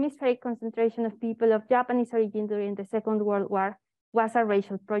that the hemispheric concentration of people of Japanese origin during the Second World War was a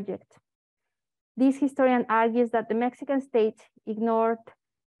racial project. This historian argues that the Mexican state ignored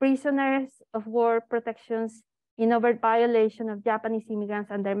prisoners of war protections in overt violation of Japanese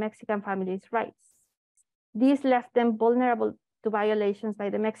immigrants and their Mexican families' rights. This left them vulnerable to violations by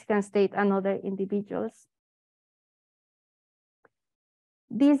the Mexican state and other individuals.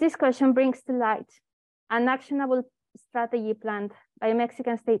 This discussion brings to light an actionable strategy planned by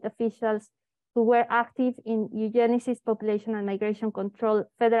Mexican state officials who were active in eugenicist population and migration control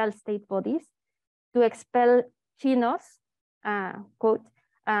federal state bodies to expel Chinos, quote,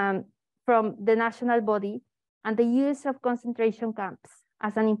 from the national body, and the use of concentration camps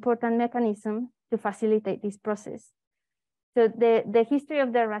as an important mechanism to facilitate this process. So the history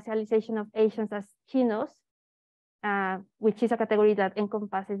of the racialization of Asians as Chinos, which is a category that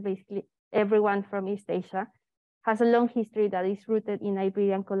encompasses basically everyone from East Asia, has a long history that is rooted in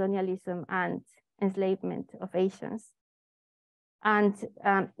Iberian colonialism and enslavement of Asians. And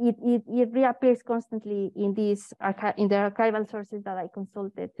it reappears constantly in the archival sources that I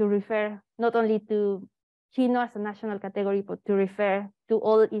consulted to refer not only to Chino as a national category, but to refer to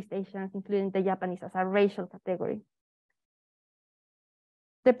all East Asians, including the Japanese, as a racial category.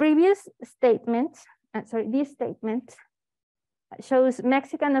 The previous statement, this statement shows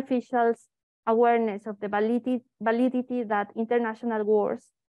Mexican officials' awareness of the validity that international wars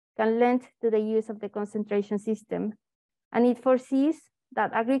can lend to the use of the concentration system, and it foresees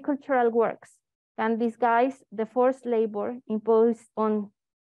that agricultural works can disguise the forced labor imposed on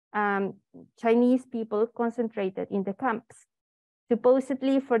Chinese people concentrated in the camps,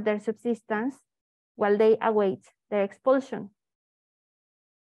 supposedly for their subsistence while they await their expulsion.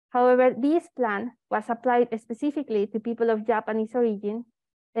 However, this plan was applied specifically to people of Japanese origin,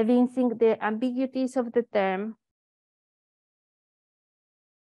 evincing the ambiguities of the term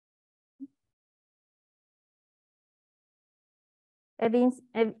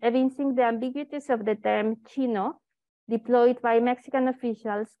Chino deployed by Mexican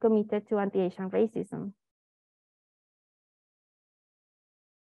officials committed to anti-Asian racism.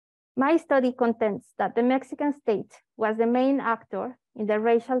 My study contends that the Mexican state was the main actor in the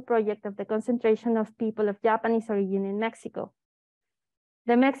racial project of the concentration of people of Japanese origin in Mexico.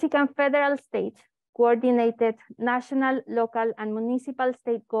 The Mexican federal state coordinated national, local, and municipal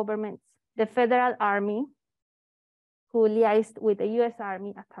state governments, the Federal Army, who liaised with the US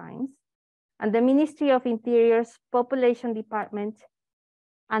Army at times, and the Ministry of Interior's Population Department,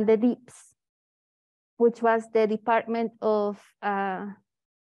 and the DIPS, which was the Department of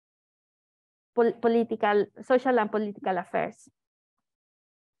Social and Political Affairs.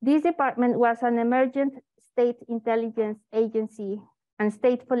 This department was an emergent state intelligence agency and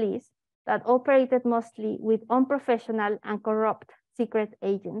state police that operated mostly with unprofessional and corrupt secret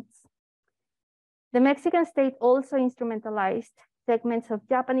agents. The Mexican state also instrumentalized segments of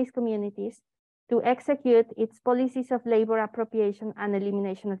Japanese communities to execute its policies of labor appropriation and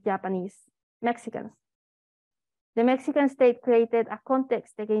elimination of Japanese Mexicans. The Mexican state created a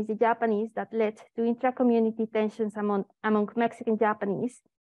context against the Japanese that led to intra-community tensions among Mexican Japanese,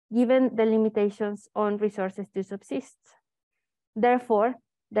 given the limitations on resources to subsist. Therefore,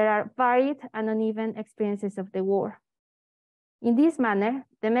 there are varied and uneven experiences of the war. In this manner,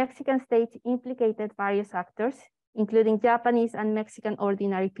 the Mexican state implicated various actors, including Japanese and Mexican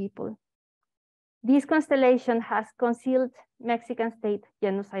ordinary people. This constellation has concealed Mexican state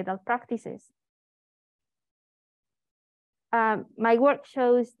genocidal practices. My work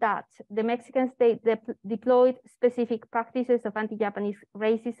shows that the Mexican state deployed specific practices of anti-Japanese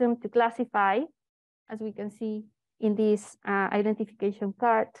racism to classify, as we can see in this identification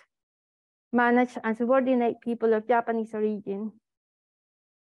card, manage and subordinate people of Japanese origin.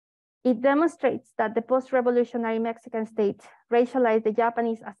 It demonstrates that the post-revolutionary Mexican state racialized the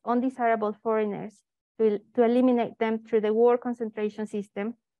Japanese as undesirable foreigners to eliminate them through the war concentration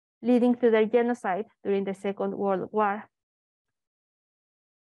system, leading to their genocide during the Second World War.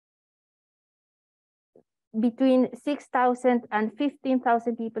 Between 6,000 and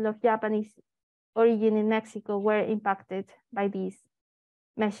 15,000 people of Japanese origin in Mexico were impacted by these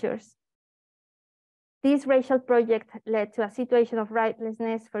measures. This racial project led to a situation of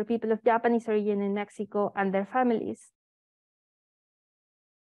rightlessness for people of Japanese origin in Mexico and their families.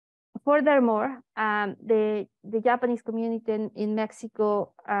 Furthermore, the Japanese community in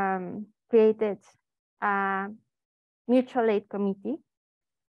Mexico created a mutual aid committee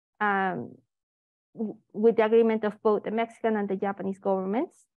with the agreement of both the Mexican and the Japanese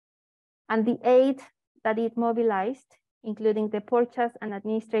governments. And the aid that it mobilized, including the purchase and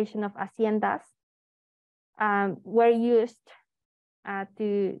administration of haciendas, were used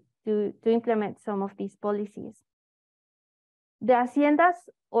to implement some of these policies. The haciendas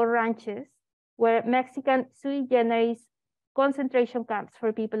or ranches were Mexican sui generis concentration camps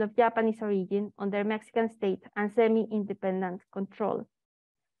for people of Japanese origin under Mexican state and semi-independent control.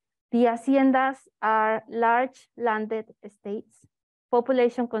 The haciendas are large landed estates,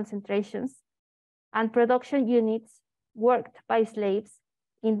 population concentrations, and production units worked by slaves,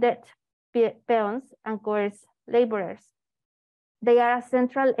 indented peons, and coerced laborers. They are a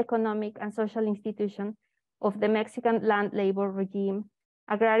central economic and social institution of the Mexican land labor regime,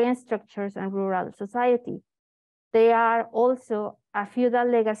 agrarian structures, and rural society. They are also a feudal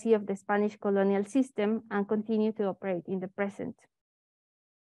legacy of the Spanish colonial system and continue to operate in the present.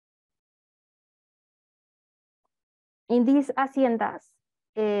 In these haciendas,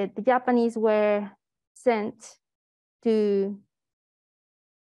 the Japanese were sent to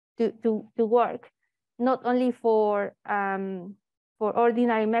work, not only for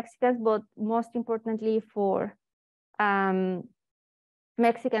ordinary Mexicans, but most importantly for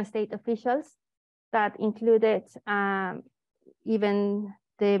Mexican state officials that included even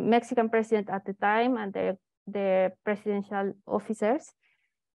the Mexican president at the time and their presidential officers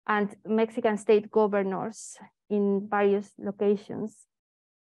and Mexican state governors in various locations.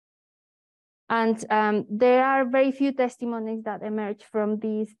 And there are very few testimonies that emerge from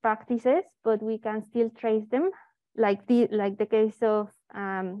these practices, but we can still trace them, like the case of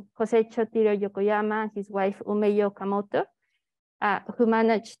Jose Chotiro Yokoyama and his wife Umeyo Kamoto, who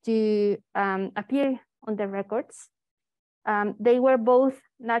managed to appear on the records. They were both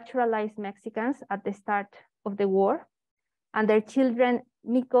naturalized Mexicans at the start of the war, and their children,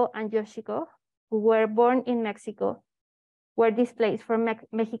 Miko and Yoshiko, who were born in Mexico, were displaced from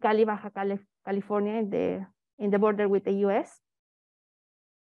Mexicali, Baja California, in the border with the US.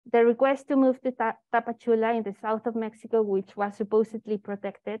 The request to move to Tapachula in the south of Mexico, which was supposedly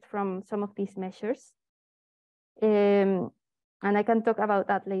protected from some of these measures, and I can talk about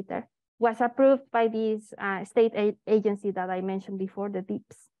that later, was approved by this state agency that I mentioned before, the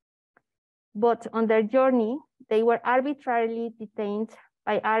DIPS. But on their journey, they were arbitrarily detained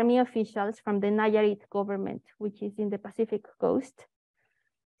by army officials from the Nayarit government, which is in the Pacific coast.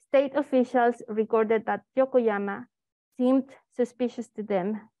 State officials recorded that Yokoyama seemed suspicious to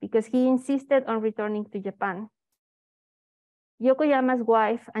them because he insisted on returning to Japan. Yokoyama's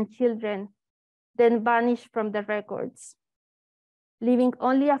wife and children then vanished from the records, leaving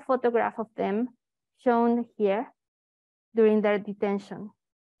only a photograph of them shown here during their detention.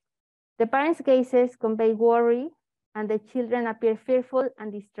 The parents' gazes convey worry, and the children appear fearful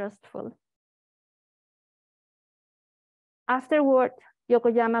and distrustful. Afterward,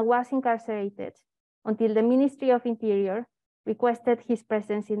 Yokoyama was incarcerated until the Ministry of Interior requested his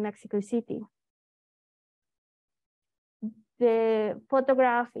presence in Mexico City. The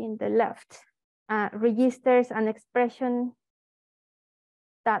photograph in the left registers an expression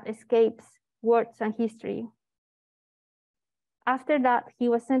that escapes words and history. After that, he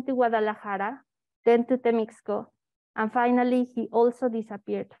was sent to Guadalajara, then to Temixco, and finally, he also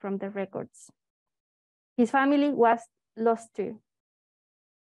disappeared from the records. His family was lost too.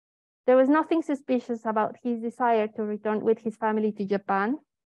 There was nothing suspicious about his desire to return with his family to Japan.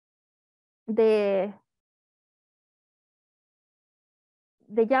 The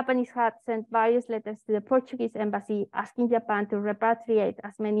Japanese had sent various letters to the Portuguese embassy asking Japan to repatriate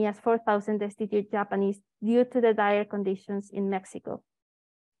as many as 4,000 destitute Japanese due to the dire conditions in Mexico.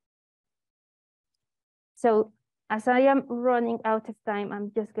 So as I am running out of time,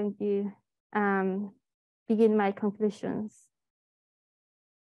 I'm just going to begin my conclusions.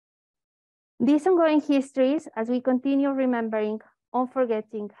 These ongoing histories, as we continue remembering,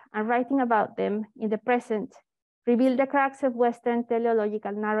 unforgetting, and writing about them in the present, reveal the cracks of Western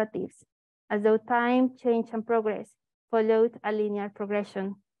teleological narratives, as though time, change, and progress followed a linear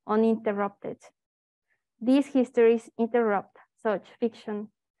progression, uninterrupted. These histories interrupt such fiction.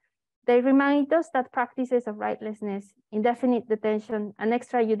 They remind us that practices of rightlessness, indefinite detention, and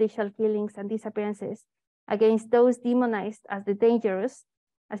extrajudicial killings and disappearances against those demonized as the dangerous,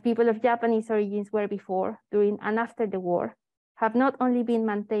 as people of Japanese origins were before, during, and after the war, have not only been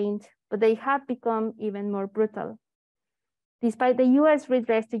maintained, but they have become even more brutal. Despite the US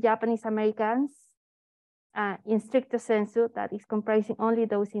redress to Japanese Americans, in stricto sensu, that is comprising only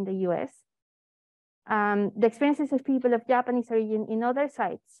those in the US, the experiences of people of Japanese origin in other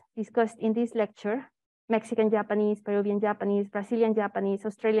sites discussed in this lecture, Mexican Japanese, Peruvian Japanese, Brazilian Japanese,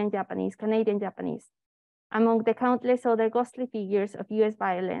 Australian Japanese, Canadian Japanese, among the countless other ghostly figures of US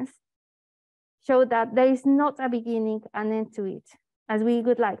violence, show that there is not a beginning and end to it, as we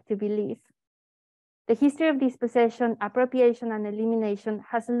would like to believe. The history of dispossession, appropriation, and elimination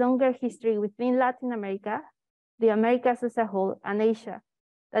has a longer history within Latin America, the Americas as a whole, and Asia,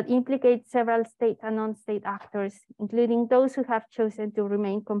 that implicates several state and non-state actors, including those who have chosen to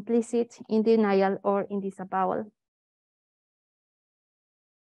remain complicit in denial or in disavowal.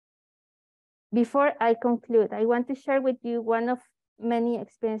 Before I conclude, I want to share with you one of many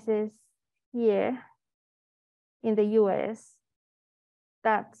experiences here in the US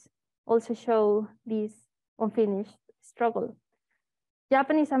that also show this unfinished struggle.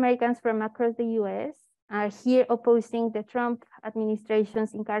 Japanese Americans from across the US are here opposing the Trump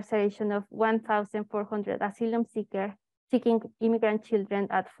administration's incarceration of 1,400 asylum seeking immigrant children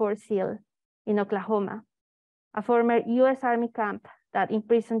at Fort Sill in Oklahoma, a former US Army camp that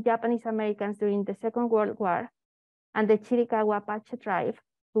imprisoned Japanese Americans during the Second World War, and the Chiricahua Apache tribe,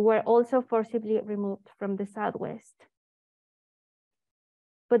 who were also forcibly removed from the Southwest.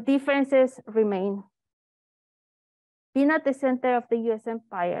 But differences remain. Being at the center of the US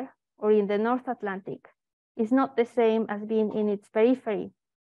empire, or in the North Atlantic, is not the same as being in its periphery,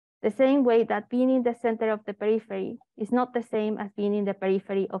 the same way that being in the center of the periphery is not the same as being in the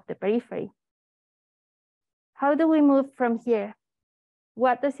periphery of the periphery. How do we move from here?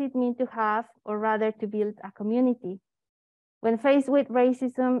 What does it mean to have, or rather to build, a community? When faced with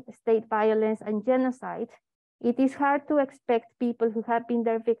racism, state violence, and genocide, it is hard to expect people who have been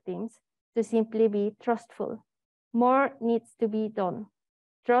their victims to simply be trustful. More needs to be done.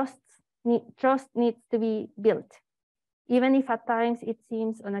 Trust needs to be built, even if at times it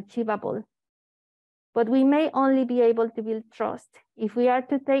seems unachievable. But we may only be able to build trust if we are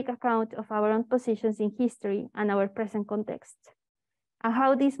to take account of our own positions in history and our present context, and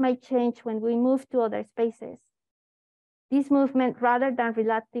how this might change when we move to other spaces. This movement, rather than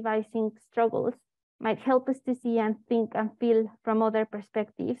relativizing struggles, might help us to see and think and feel from other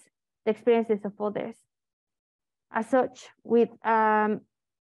perspectives the experiences of others. As such, with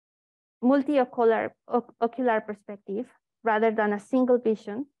multi-ocular perspective, rather than a single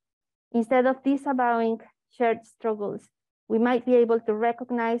vision, instead of disavowing shared struggles, we might be able to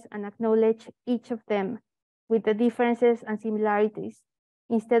recognize and acknowledge each of them with the differences and similarities,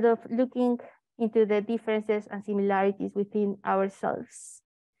 instead of looking into the differences and similarities within ourselves.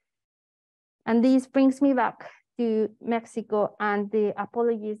 And this brings me back to Mexico and the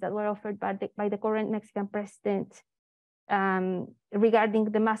apologies that were offered by the current Mexican president regarding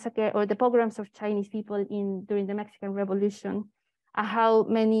the massacre or the pogroms of Chinese people during the Mexican Revolution, how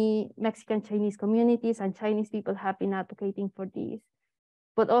many Mexican Chinese communities and Chinese people have been advocating for this,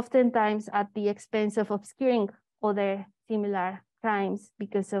 but oftentimes at the expense of obscuring other similar crimes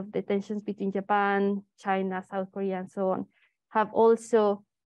because of the tensions between Japan, China, South Korea, and so on, have also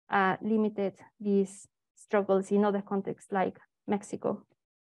limited these struggles in other contexts like Mexico.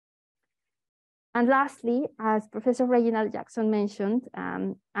 And lastly, as Professor Reginald Jackson mentioned,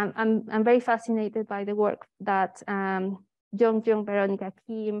 I'm very fascinated by the work that Jung, Veronica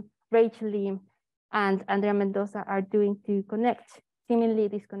Kim, Rachel Lim, and Andrea Mendoza are doing to connect seemingly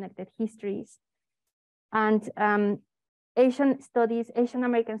disconnected histories. And Asian studies, Asian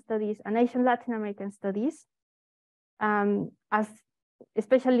American studies, and Asian Latin American studies,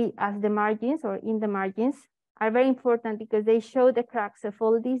 especially as the margins or in the margins, are very important because they show the cracks of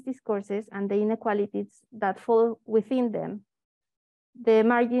all these discourses and the inequalities that fall within them. The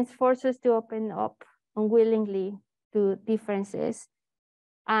margins force us to open up unwillingly to differences.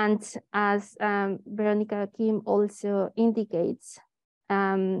 And as Veronica Kim also indicates,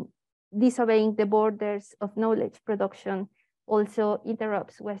 disobeying the borders of knowledge production also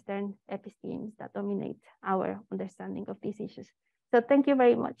interrupts Western epistemes that dominate our understanding of these issues. So thank you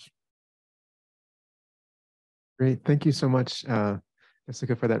very much. Great. Thank you so much,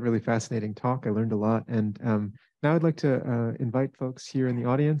 Jessica, for that really fascinating talk. I learned a lot. And now I'd like to invite folks here in the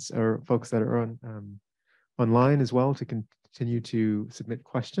audience or folks that are online as well to continue to submit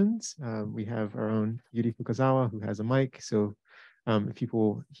questions. We have our own Yuri Fukazawa who has a mic. So if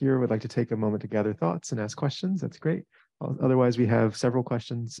people here would like to take a moment to gather thoughts and ask questions, that's great. Otherwise, we have several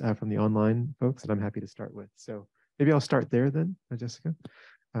questions from the online folks that I'm happy to start with. So maybe I'll start there then, Jessica.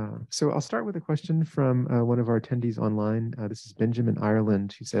 So I'll start with a question from one of our attendees online. This is Benjamin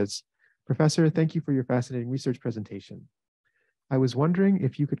Ireland, who says, Professor, thank you for your fascinating research presentation. I was wondering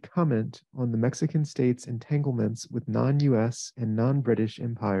if you could comment on the Mexican state's entanglements with non-US and non-British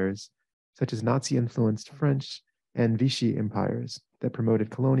empires, such as Nazi-influenced French and Vichy empires that promoted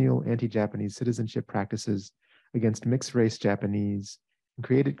colonial anti-Japanese citizenship practices against mixed-race Japanese and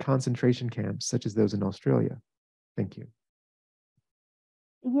created concentration camps such as those in Australia. Thank you.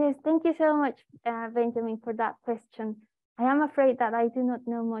 Yes, thank you so much, Benjamin, for that question. I am afraid that I do not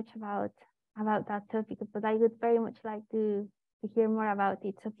know much about that topic, but I would very much like to hear more about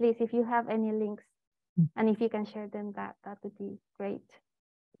it. So please, if you have any links and if you can share them, that would be great.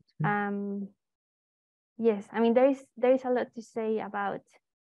 Yes, I mean, there is a lot to say about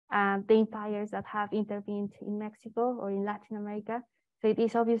the empires that have intervened in Mexico or in Latin America. So it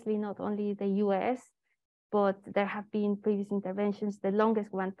is obviously not only the US, but there have been previous interventions, the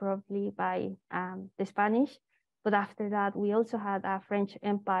longest one probably by the Spanish. But after that, we also had a French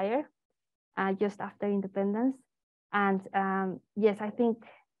Empire just after independence. And yes, I think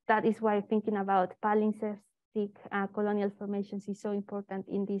that is why thinking about palimpsestic colonial formations is so important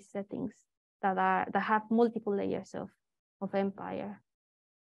in these settings that have multiple layers of empire.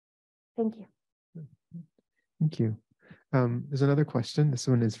 Thank you. Thank you. There's another question. This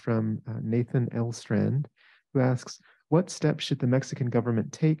one is from Nathan L. Strand, who asks, what steps should the Mexican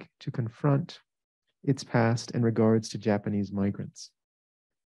government take to confront its past in regards to Japanese migrants?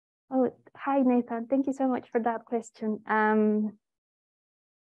 Oh, hi, Nathan. Thank you so much for that question.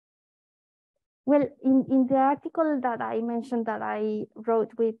 Well, in the article that I mentioned that I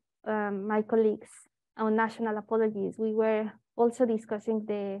wrote with my colleagues on national apologies, we were also discussing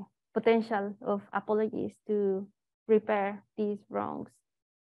the potential of apologies to repair these wrongs.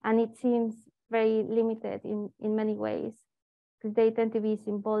 And it seems very limited in many ways because they tend to be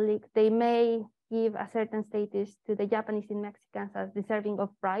symbolic. They may give a certain status to the Japanese in Mexicans as deserving of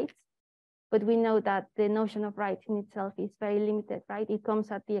rights, but we know that the notion of rights in itself is very limited, right? It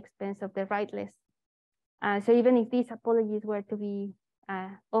comes at the expense of the rightless. So even if these apologies were to be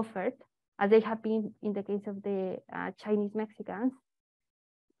offered, as they have been in the case of the Chinese Mexicans,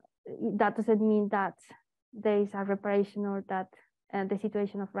 that doesn't mean that there is a reparation or that the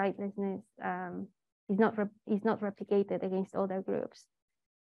situation of rightlessness is not replicated against other groups.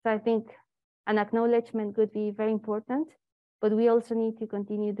 So I think an acknowledgement could be very important, but we also need to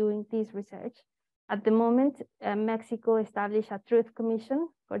continue doing this research. At the moment, Mexico established a truth commission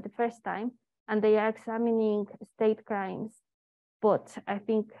for the first time, and they are examining state crimes. But I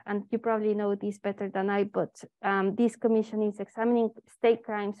think, and you probably know this better than I, but this commission is examining state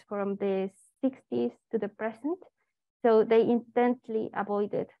crimes from the 60s to the present. So they intently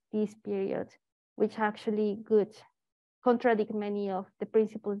avoided this period, which actually good contradict many of the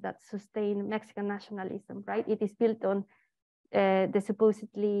principles that sustain Mexican nationalism, right? It is built on the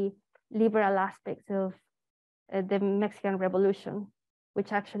supposedly liberal aspects of the Mexican Revolution,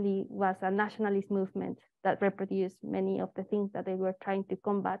 which actually was a nationalist movement that reproduced many of the things that they were trying to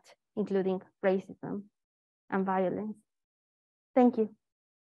combat, including racism and violence. Thank you.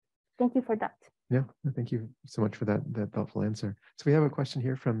 Thank you for that. Yeah, thank you so much for that thoughtful answer. So we have a question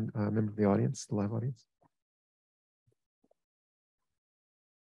here from a member of the audience, the live audience.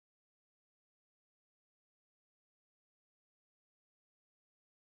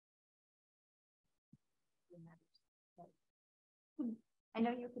 I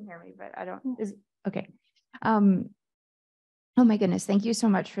know you can hear me, but I don't. Okay. Oh my goodness. Thank you so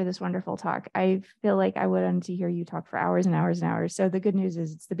much for this wonderful talk. I feel like I wanted to hear you talk for hours and hours and hours. So the good news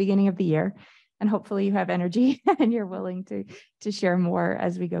is it's the beginning of the year, and hopefully you have energy and you're willing to share more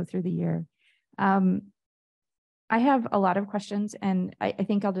as we go through the year. I have a lot of questions, and I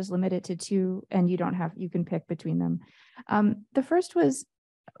think I'll just limit it to two, and you can pick between them. The first was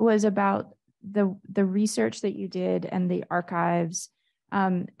about the research that you did and the archives.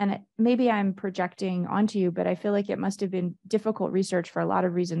 Maybe I'm projecting onto you, but I feel like it must have been difficult research for a lot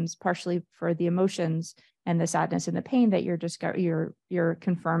of reasons, partially for the emotions and the sadness and the pain that you're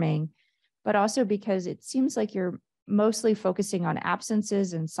confirming, but also because it seems like you're mostly focusing on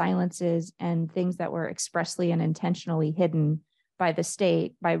absences and silences and things that were expressly and intentionally hidden by the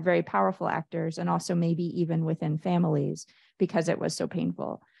state, by very powerful actors, and also maybe even within families because it was so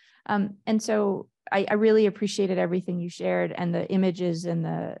painful. And so I really appreciated everything you shared and the images and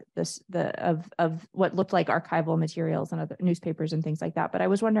of what looked like archival materials and other newspapers and things like that. But I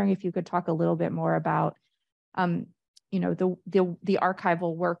was wondering if you could talk a little bit more about, the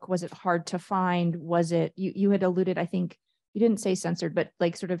archival work. Was it hard to find? Was it, you had alluded, I think you didn't say censored, but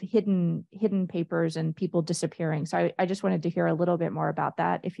like sort of hidden papers and people disappearing. So I just wanted to hear a little bit more about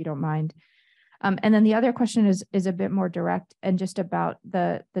that, if you don't mind. And then the other question is a bit more direct and just about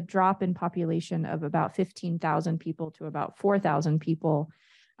the drop in population of about 15,000 people to about 4,000 people.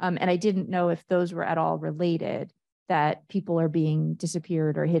 And I didn't know if those were at all related, that people are being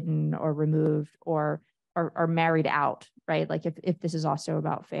disappeared or hidden or removed or married out, right? Like if this is also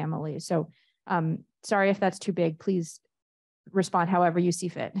about families. So sorry if that's too big, please respond however you see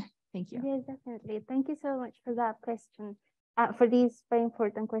fit. Thank you. Yes, definitely. Thank you so much for that question, for these very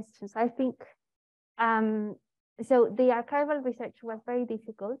important questions. I think so the archival research was very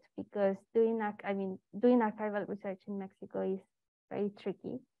difficult because doing archival research in Mexico is very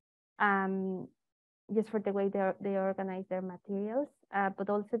tricky, just for the way they organize their materials,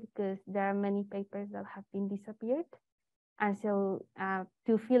 but also because there are many papers that have been disappeared. And so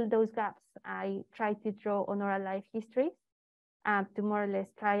to fill those gaps, I tried to draw on oral life history to more or less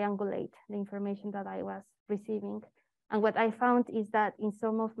triangulate the information that I was receiving. And what I found is that in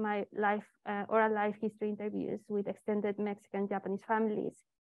some of my oral life history interviews with extended Mexican-Japanese families,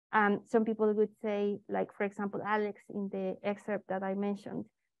 some people would say, like, for example, Alex in the excerpt that I mentioned,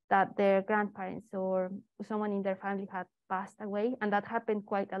 that their grandparents or someone in their family had passed away. And that happened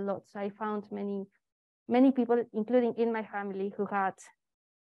quite a lot. So I found many people, including in my family, who had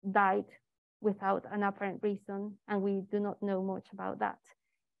died without an apparent reason. And we do not know much about that.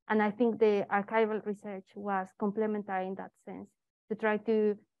 And I think the archival research was complementary in that sense to try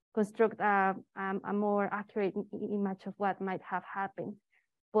to construct a more accurate image of what might have happened.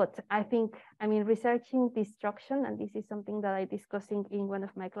 But I think, researching destruction, and this is something that I discussed in one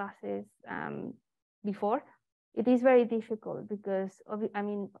of my classes before, it is very difficult because,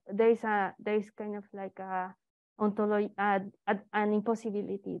 there is kind of like a ontology, an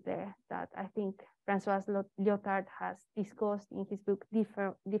impossibility there that I think François Lyotard has discussed in his book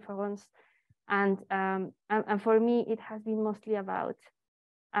Difference, and for me it has been mostly about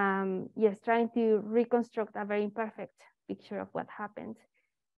trying to reconstruct a very imperfect picture of what happened.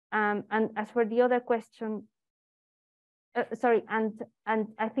 And as for the other question, and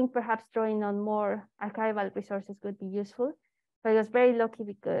I think perhaps drawing on more archival resources would be useful. So I was very lucky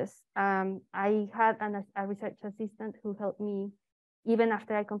because I had a research assistant who helped me even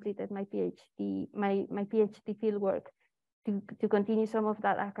after I completed my PhD, my PhD fieldwork, to continue some of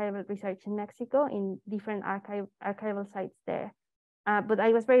that archival research in Mexico in different archival sites there. But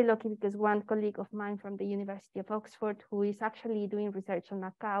I was very lucky because one colleague of mine from the University of Oxford, who is actually doing research on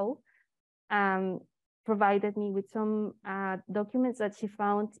Macau, provided me with some documents that she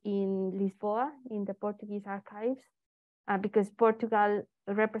found in Lisboa, in the Portuguese archives, because Portugal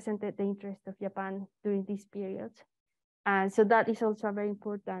represented the interest of Japan during this period. So that is also a very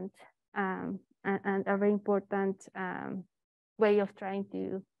important and a very important way of trying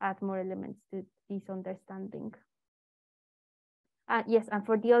to add more elements to this understanding. Yes, and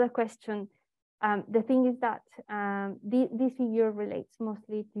for the other question, the thing is that this figure relates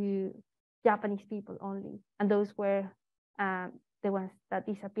mostly to Japanese people only, and those were the ones that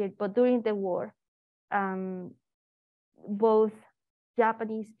disappeared. But during the war, both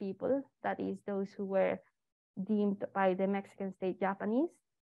Japanese people, that is those who were deemed by the Mexican state Japanese,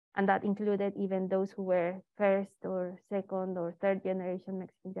 and that included even those who were first or second or third generation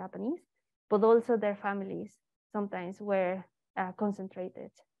Mexican Japanese, but also their families sometimes were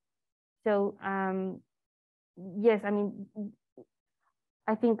concentrated. So yes, I mean,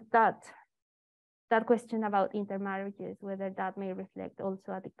 I think that question about intermarriages, whether that may reflect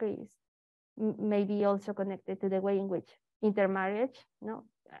also a decrease, may be also connected to the way in which intermarriage, no,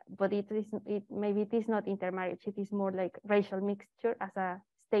 but maybe it is not intermarriage, it is more like racial mixture as a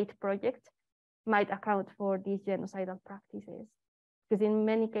state project might account for these genocidal practices. Because in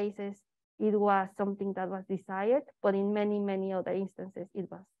many cases, it was something that was desired, but in many, many other instances, it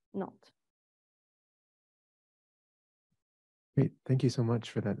was not. Great, thank you so much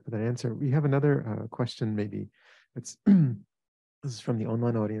for that answer. We have another question, maybe it's this is from the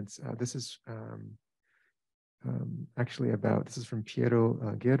online audience. This is actually about, this is from Piero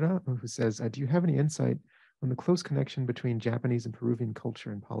Guerra, who says, do you have any insight on the close connection between Japanese and Peruvian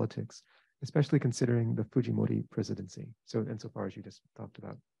culture and politics, especially considering the Fujimori presidency? So insofar as you just talked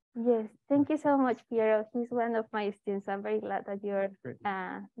about. Yes, thank you so much, Piero. He's one of my students. I'm very glad that you're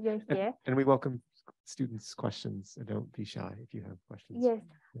here. And we welcome students' questions. Don't be shy if you have questions. Yes,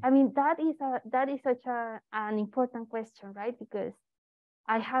 yeah. I mean, that is such an important question, right? Because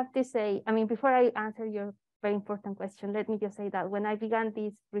I have to say, I mean, before I answer your very important question, let me just say that when I began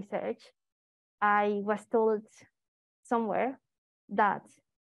this research, I was told somewhere that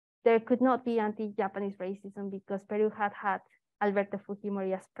there could not be anti-Japanese racism because Peru had Alberto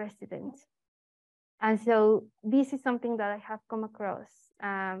Fujimori as president. And so this is something that I have come across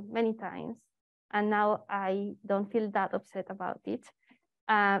many times. And now I don't feel that upset about it.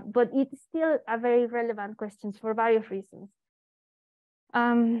 But it's still a very relevant question for various reasons.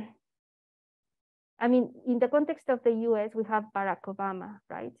 I mean, in the context of the US, we have Barack Obama,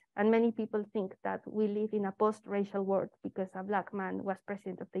 right? And many people think that we live in a post-racial world because a Black man was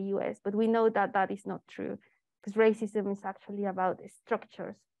president of the US, but we know that that is not true, because racism is actually about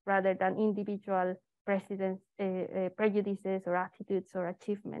structures rather than individual presidents' prejudices or attitudes or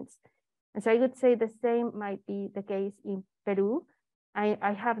achievements. And so I would say the same might be the case in Peru.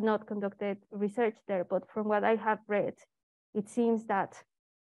 I have not conducted research there, but from what I have read, it seems that,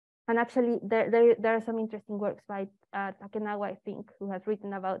 and actually there are some interesting works by Takenawa, I think, who has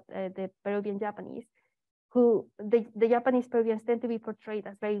written about the Peruvian Japanese, who the Japanese Peruvians tend to be portrayed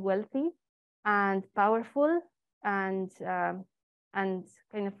as very wealthy and powerful and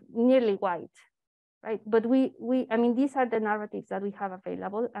kind of nearly white, right? But I mean, these are the narratives that we have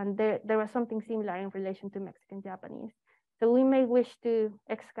available, and there was something similar in relation to Mexican Japanese. So we may wish to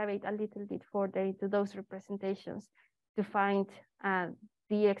excavate a little bit further into those representations to find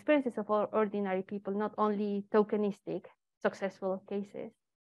the experiences of ordinary people, not only tokenistic successful cases.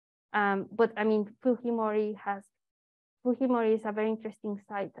 But I mean, Fujimori is a very interesting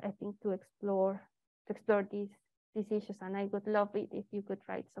site, I think, to explore these issues, and I would love it if you could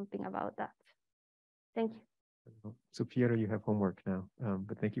write something about that. Thank you. So Piero, you have homework now,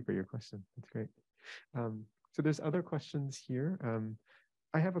 but thank you for your question. That's great. So there's other questions here.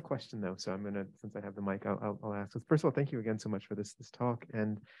 I have a question though, so I'm gonna, since I have the mic, I'll ask. So first of all, thank you again so much for this talk.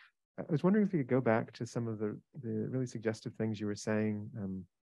 And I was wondering if we could go back to some of the really suggestive things you were saying.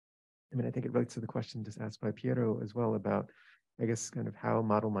 I mean, I think it relates to the question just asked by Piero as well about, I guess, kind of how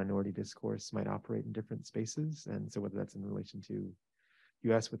model minority discourse might operate in different spaces. And so whether that's in relation to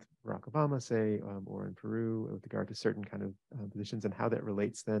US with Barack Obama, say, or in Peru with regard to certain kind of positions and how that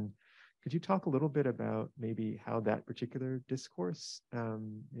relates then. Could you talk a little bit about maybe how that particular discourse,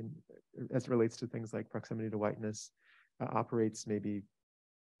 as it relates to things like proximity to whiteness, operates maybe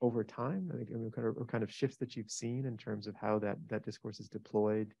over time? I think kind of shifts that you've seen in terms of how that discourse is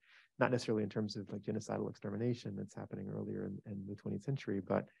deployed, not necessarily in terms of like genocidal extermination that's happening earlier in the 20th century,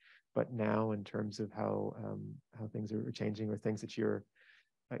 but now in terms of how things are changing, or things that you're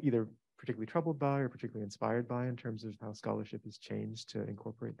either particularly troubled by or particularly inspired by in terms of how scholarship has changed to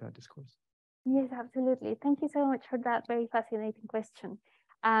incorporate that discourse? Yes, absolutely. Thank you so much for that very fascinating question.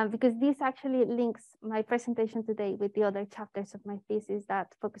 Because this actually links my presentation today with the other chapters of my thesis that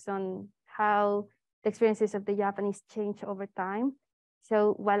focus on how the experiences of the Japanese change over time.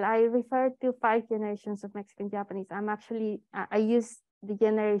 So while I refer to 5 generations of Mexican Japanese, I'm actually, I use the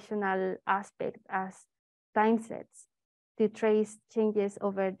generational aspect as time sets to trace changes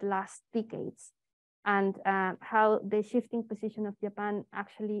over the last decades. and how the shifting position of Japan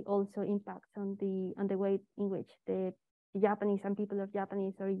actually also impacts on the way in which the Japanese and people of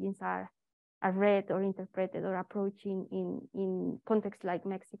Japanese origins are read or interpreted or approaching in contexts like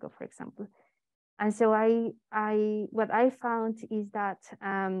Mexico, for example. And so what I found is that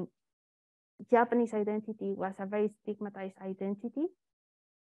Japanese identity was a very stigmatized identity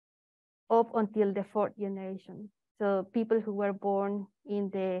up until the fourth generation. So people who were born in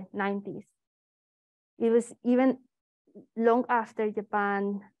the 90s. It was even long after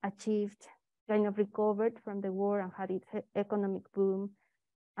Japan achieved, kind of recovered from the war and had its economic boom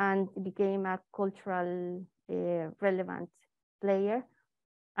and became a cultural relevant player.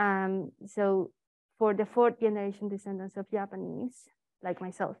 So for the fourth generation descendants of Japanese, like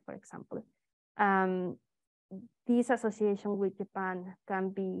myself, for example, this association with Japan can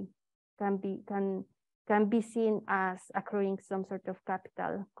be seen as accruing some sort of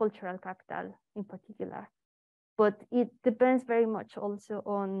capital, cultural capital in particular. But it depends very much also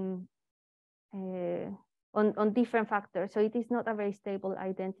on different factors. So it is not a very stable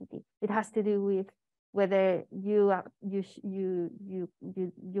identity. It has to do with whether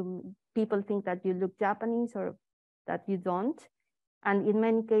people think that you look Japanese or that you don't. And in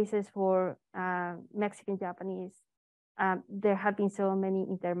many cases for Mexican Japanese, there have been so many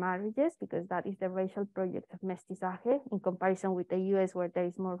intermarriages because that is the racial project of Mestizaje in comparison with the US where there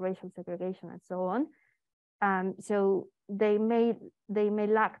is more racial segregation and so on. So they may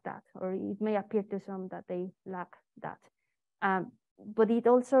lack that, or it may appear to some that they lack that. But it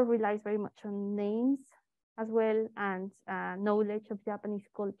also relies very much on names as well and knowledge of Japanese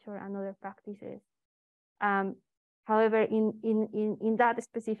culture and other practices. However, in that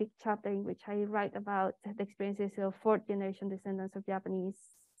specific chapter in which I write about the experiences of fourth generation descendants of Japanese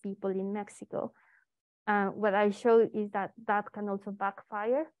people in Mexico, what I show is that that can also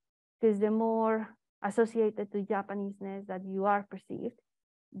backfire because the more associated to Japaneseness that you are perceived,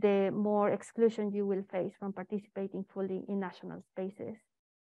 the more exclusion you will face from participating fully in national spaces.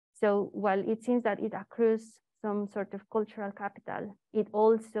 So while it seems that it accrues some sort of cultural capital, it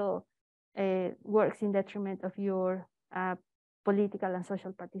also works in detriment of your political and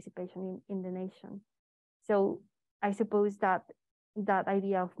social participation in the nation. So I suppose that that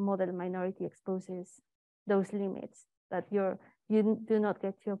idea of model minority exposes those limits, that you do not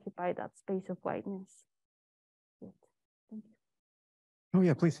get to occupy that space of whiteness. Thank you. Oh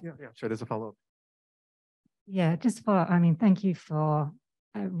yeah, please. Yeah, sure. There's a follow-up. Yeah, just to follow up. I mean, thank you for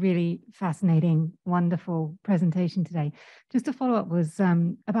a really fascinating, wonderful presentation today. Just to follow up was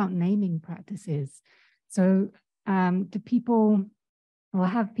about naming practices. So do people, or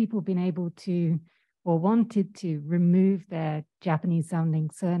have people been able to, or wanted to remove their Japanese sounding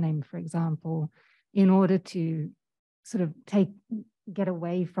surname, for example, in order to sort of get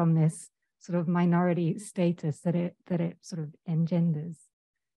away from this sort of minority status that it sort of engenders?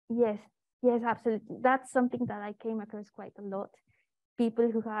 Yes, absolutely. That's something that I came across quite a lot.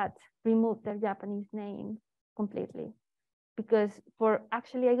 People who had removed their Japanese name completely, because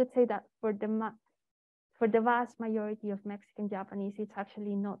actually I would say that for the vast majority of Mexican Japanese, it's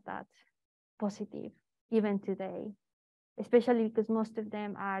actually not that positive even today, especially because most of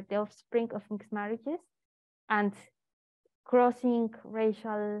them are the offspring of mixed marriages, and crossing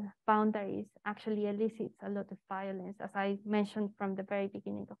racial boundaries actually elicits a lot of violence, as I mentioned from the very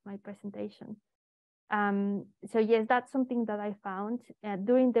beginning of my presentation. So yes, that's something that I found.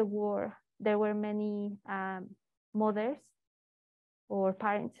 During the war, there were many mothers or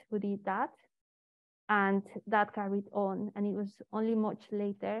parents who did that, and that carried on. And it was only much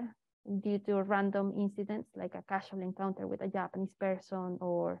later, due to random incidents like a casual encounter with a Japanese person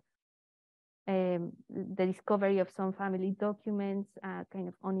or the discovery of some family documents, kind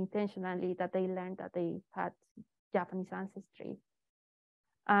of unintentionally, that they learned that they had Japanese ancestry.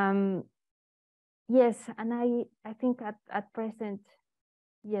 Yes, and I think at present,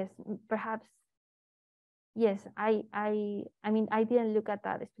 yes, perhaps, yes, I mean, I didn't look at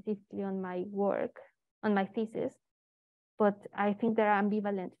that specifically on my work, on my thesis, but I think there are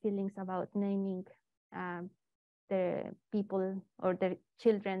ambivalent feelings about naming the people or the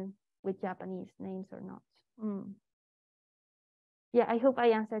children with Japanese names or not. Yeah, I hope I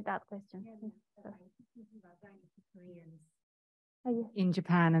answered that question. In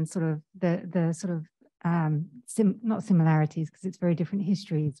Japan, and sort of the sort of not similarities, because it's very different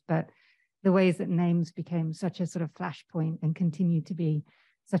histories, but the ways that names became such a sort of flashpoint and continue to be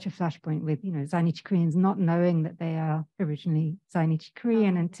such a flashpoint with, you know, Zainichi Koreans not knowing that they are originally Zainichi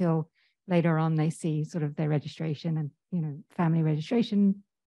Korean until later on they see sort of their registration and, you know, family registration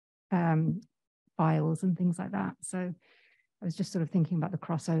files and things like that. So I was just sort of thinking about the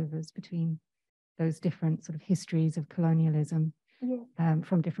crossovers between those different sort of histories of colonialism Yeah.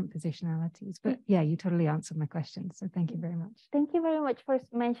 from different positionalities. But yeah, you totally answered my question. So thank you very much. Thank you very much for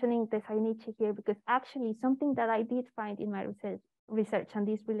mentioning the Zainichi here, because actually something that I did find in my research, and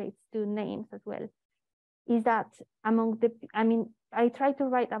this relates to names as well, is that among the, I try to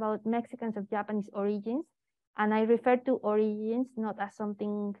write about Mexicans of Japanese origins, and I refer to origins not as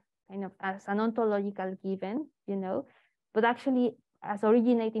something kind of as an ontological given, you know, but actually as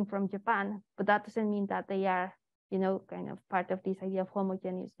originating from Japan. But that doesn't mean that they are, you know, kind of part of this idea of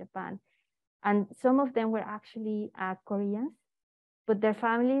homogeneous Japan. And some of them were actually Koreans, but their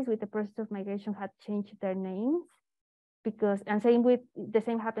families with the process of migration had changed their names, because, and the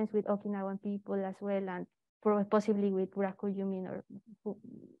same happens with Okinawan people as well, and possibly with Burakujumin or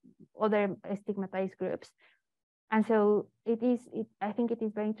other stigmatized groups. And so I think it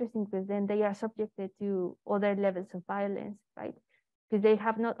is very interesting, because then they are subjected to other levels of violence, right? Because they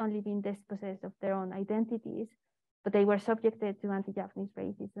have not only been dispossessed of their own identities, but they were subjected to anti-Japanese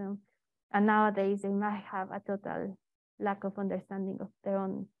racism. And nowadays they might have a total lack of understanding of their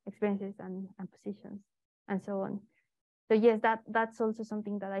own experiences and positions and so on. So yes, that's also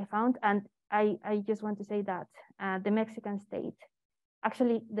something that I found. And I just want to say that the Mexican state,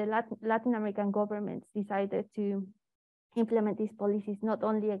 actually the Latin American governments decided to implement these policies not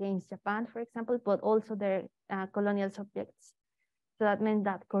only against Japan, for example, but also their colonial subjects. So that meant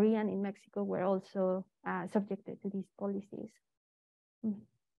that Korean in Mexico were also subjected to these policies.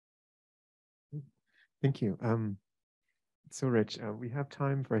 Thank you. So Rich, we have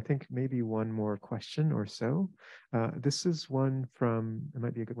time for, I think, maybe one more question or so. This is one from, it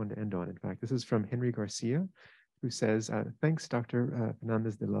might be a good one to end on, in fact. This is from Henry Garcia, who says, thanks, Dr.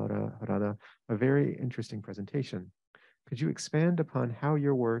 Fernández de Lara Harada, a very interesting presentation. Could you expand upon how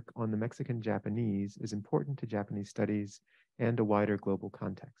your work on the Mexican Japanese is important to Japanese studies and a wider global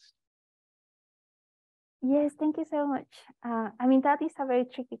context? Yes, thank you so much. I mean, that is a very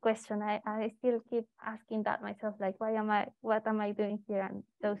tricky question. I still keep asking that myself, like, what am I doing here, and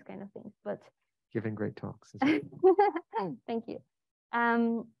those kind of things. But giving great talks. Thank you.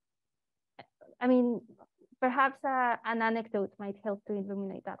 I mean, perhaps an anecdote might help to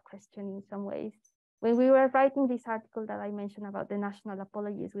illuminate that question in some ways. When we were writing this article that I mentioned about the national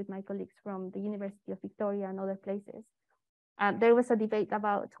apologies with my colleagues from the University of Victoria and other places, there was a debate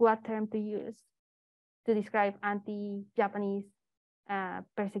about what term to use to describe anti-Japanese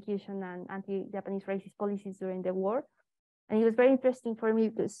persecution and anti-Japanese racist policies during the war. And it was very interesting for me,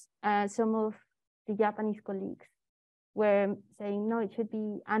 because some of the Japanese colleagues were saying, no, it should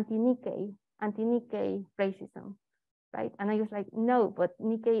be anti-Nikkei racism, right? And I was like, no, but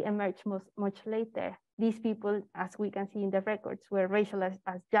Nikkei emerged much later. These people, as we can see in the records, were racialized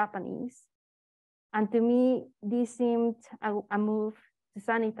as Japanese. And to me, this seemed a move to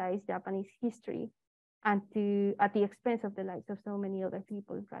sanitize Japanese history, and at the expense of the lives of so many other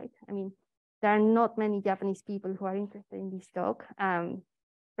people, right? I mean, there are not many Japanese people who are interested in this talk,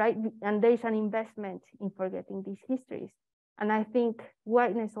 right? And there's an investment in forgetting these histories. And I think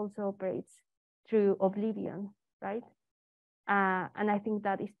whiteness also operates through oblivion, right? And I think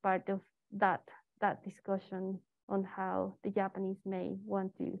that is part of that discussion on how the Japanese may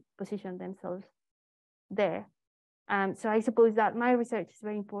want to position themselves there. So I suppose that my research is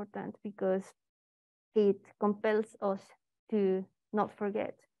very important, because it compels us to not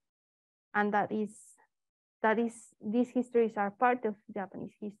forget. And that is these histories are part of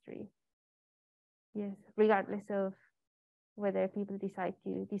Japanese history. Yes, regardless of whether people decide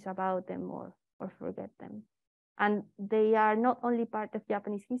to disavow them or forget them. And they are not only part of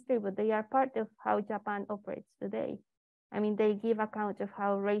Japanese history, but they are part of how Japan operates today. I mean, they give account of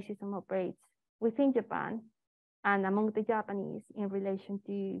how racism operates within Japan and among the Japanese in relation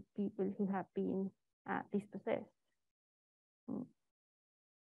to people who have been dispossessed.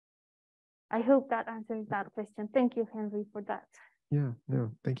 I hope that answers that question. Thank you, Henry, for that. Yeah,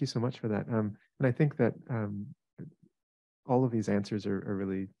 no, thank you so much for that. And I think that all of these answers are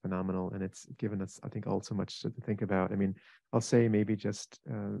really phenomenal, and it's given us, I think, all so much to think about. I mean, I'll say maybe just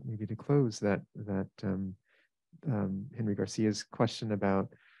maybe to close that Henry Garcia's question about,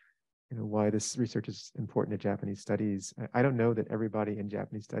 you know, why this research is important to Japanese studies. I don't know that everybody in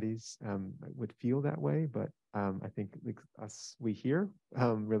Japanese studies would feel that way, but I think we here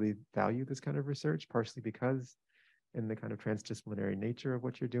really value this kind of research, partially because in the kind of transdisciplinary nature of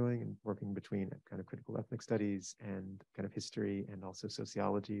what you're doing and working between kind of critical ethnic studies and kind of history and also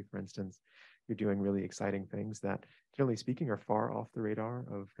sociology, for instance, you're doing really exciting things that, generally speaking, are far off the radar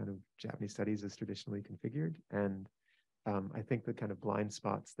of kind of Japanese studies as traditionally configured. And I think the kind of blind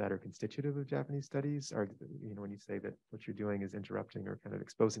spots that are constitutive of Japanese studies are, when you say that what you're doing is interrupting or kind of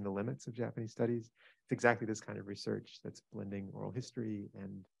exposing the limits of Japanese studies, it's exactly this kind of research that's blending oral history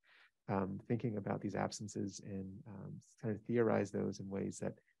and thinking about these absences and kind of theorize those in ways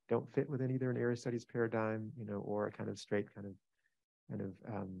that don't fit within either an area studies paradigm, or a kind of straight kind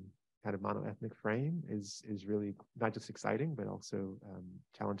of monoethnic frame is really not just exciting, but also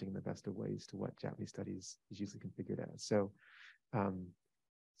challenging in the best of ways to what Japanese studies is usually configured as. So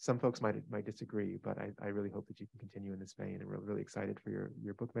some folks might disagree, but I really hope that you can continue in this vein, and we're really excited for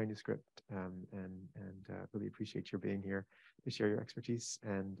your book manuscript, and really appreciate your being here to share your expertise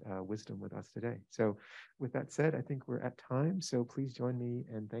and wisdom with us today. So with that said, I think we're at time, so please join me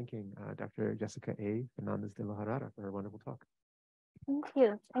in thanking Dr. Jessica A. Fernández de Lara Harada for her wonderful talk. Thank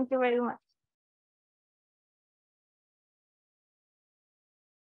you very much.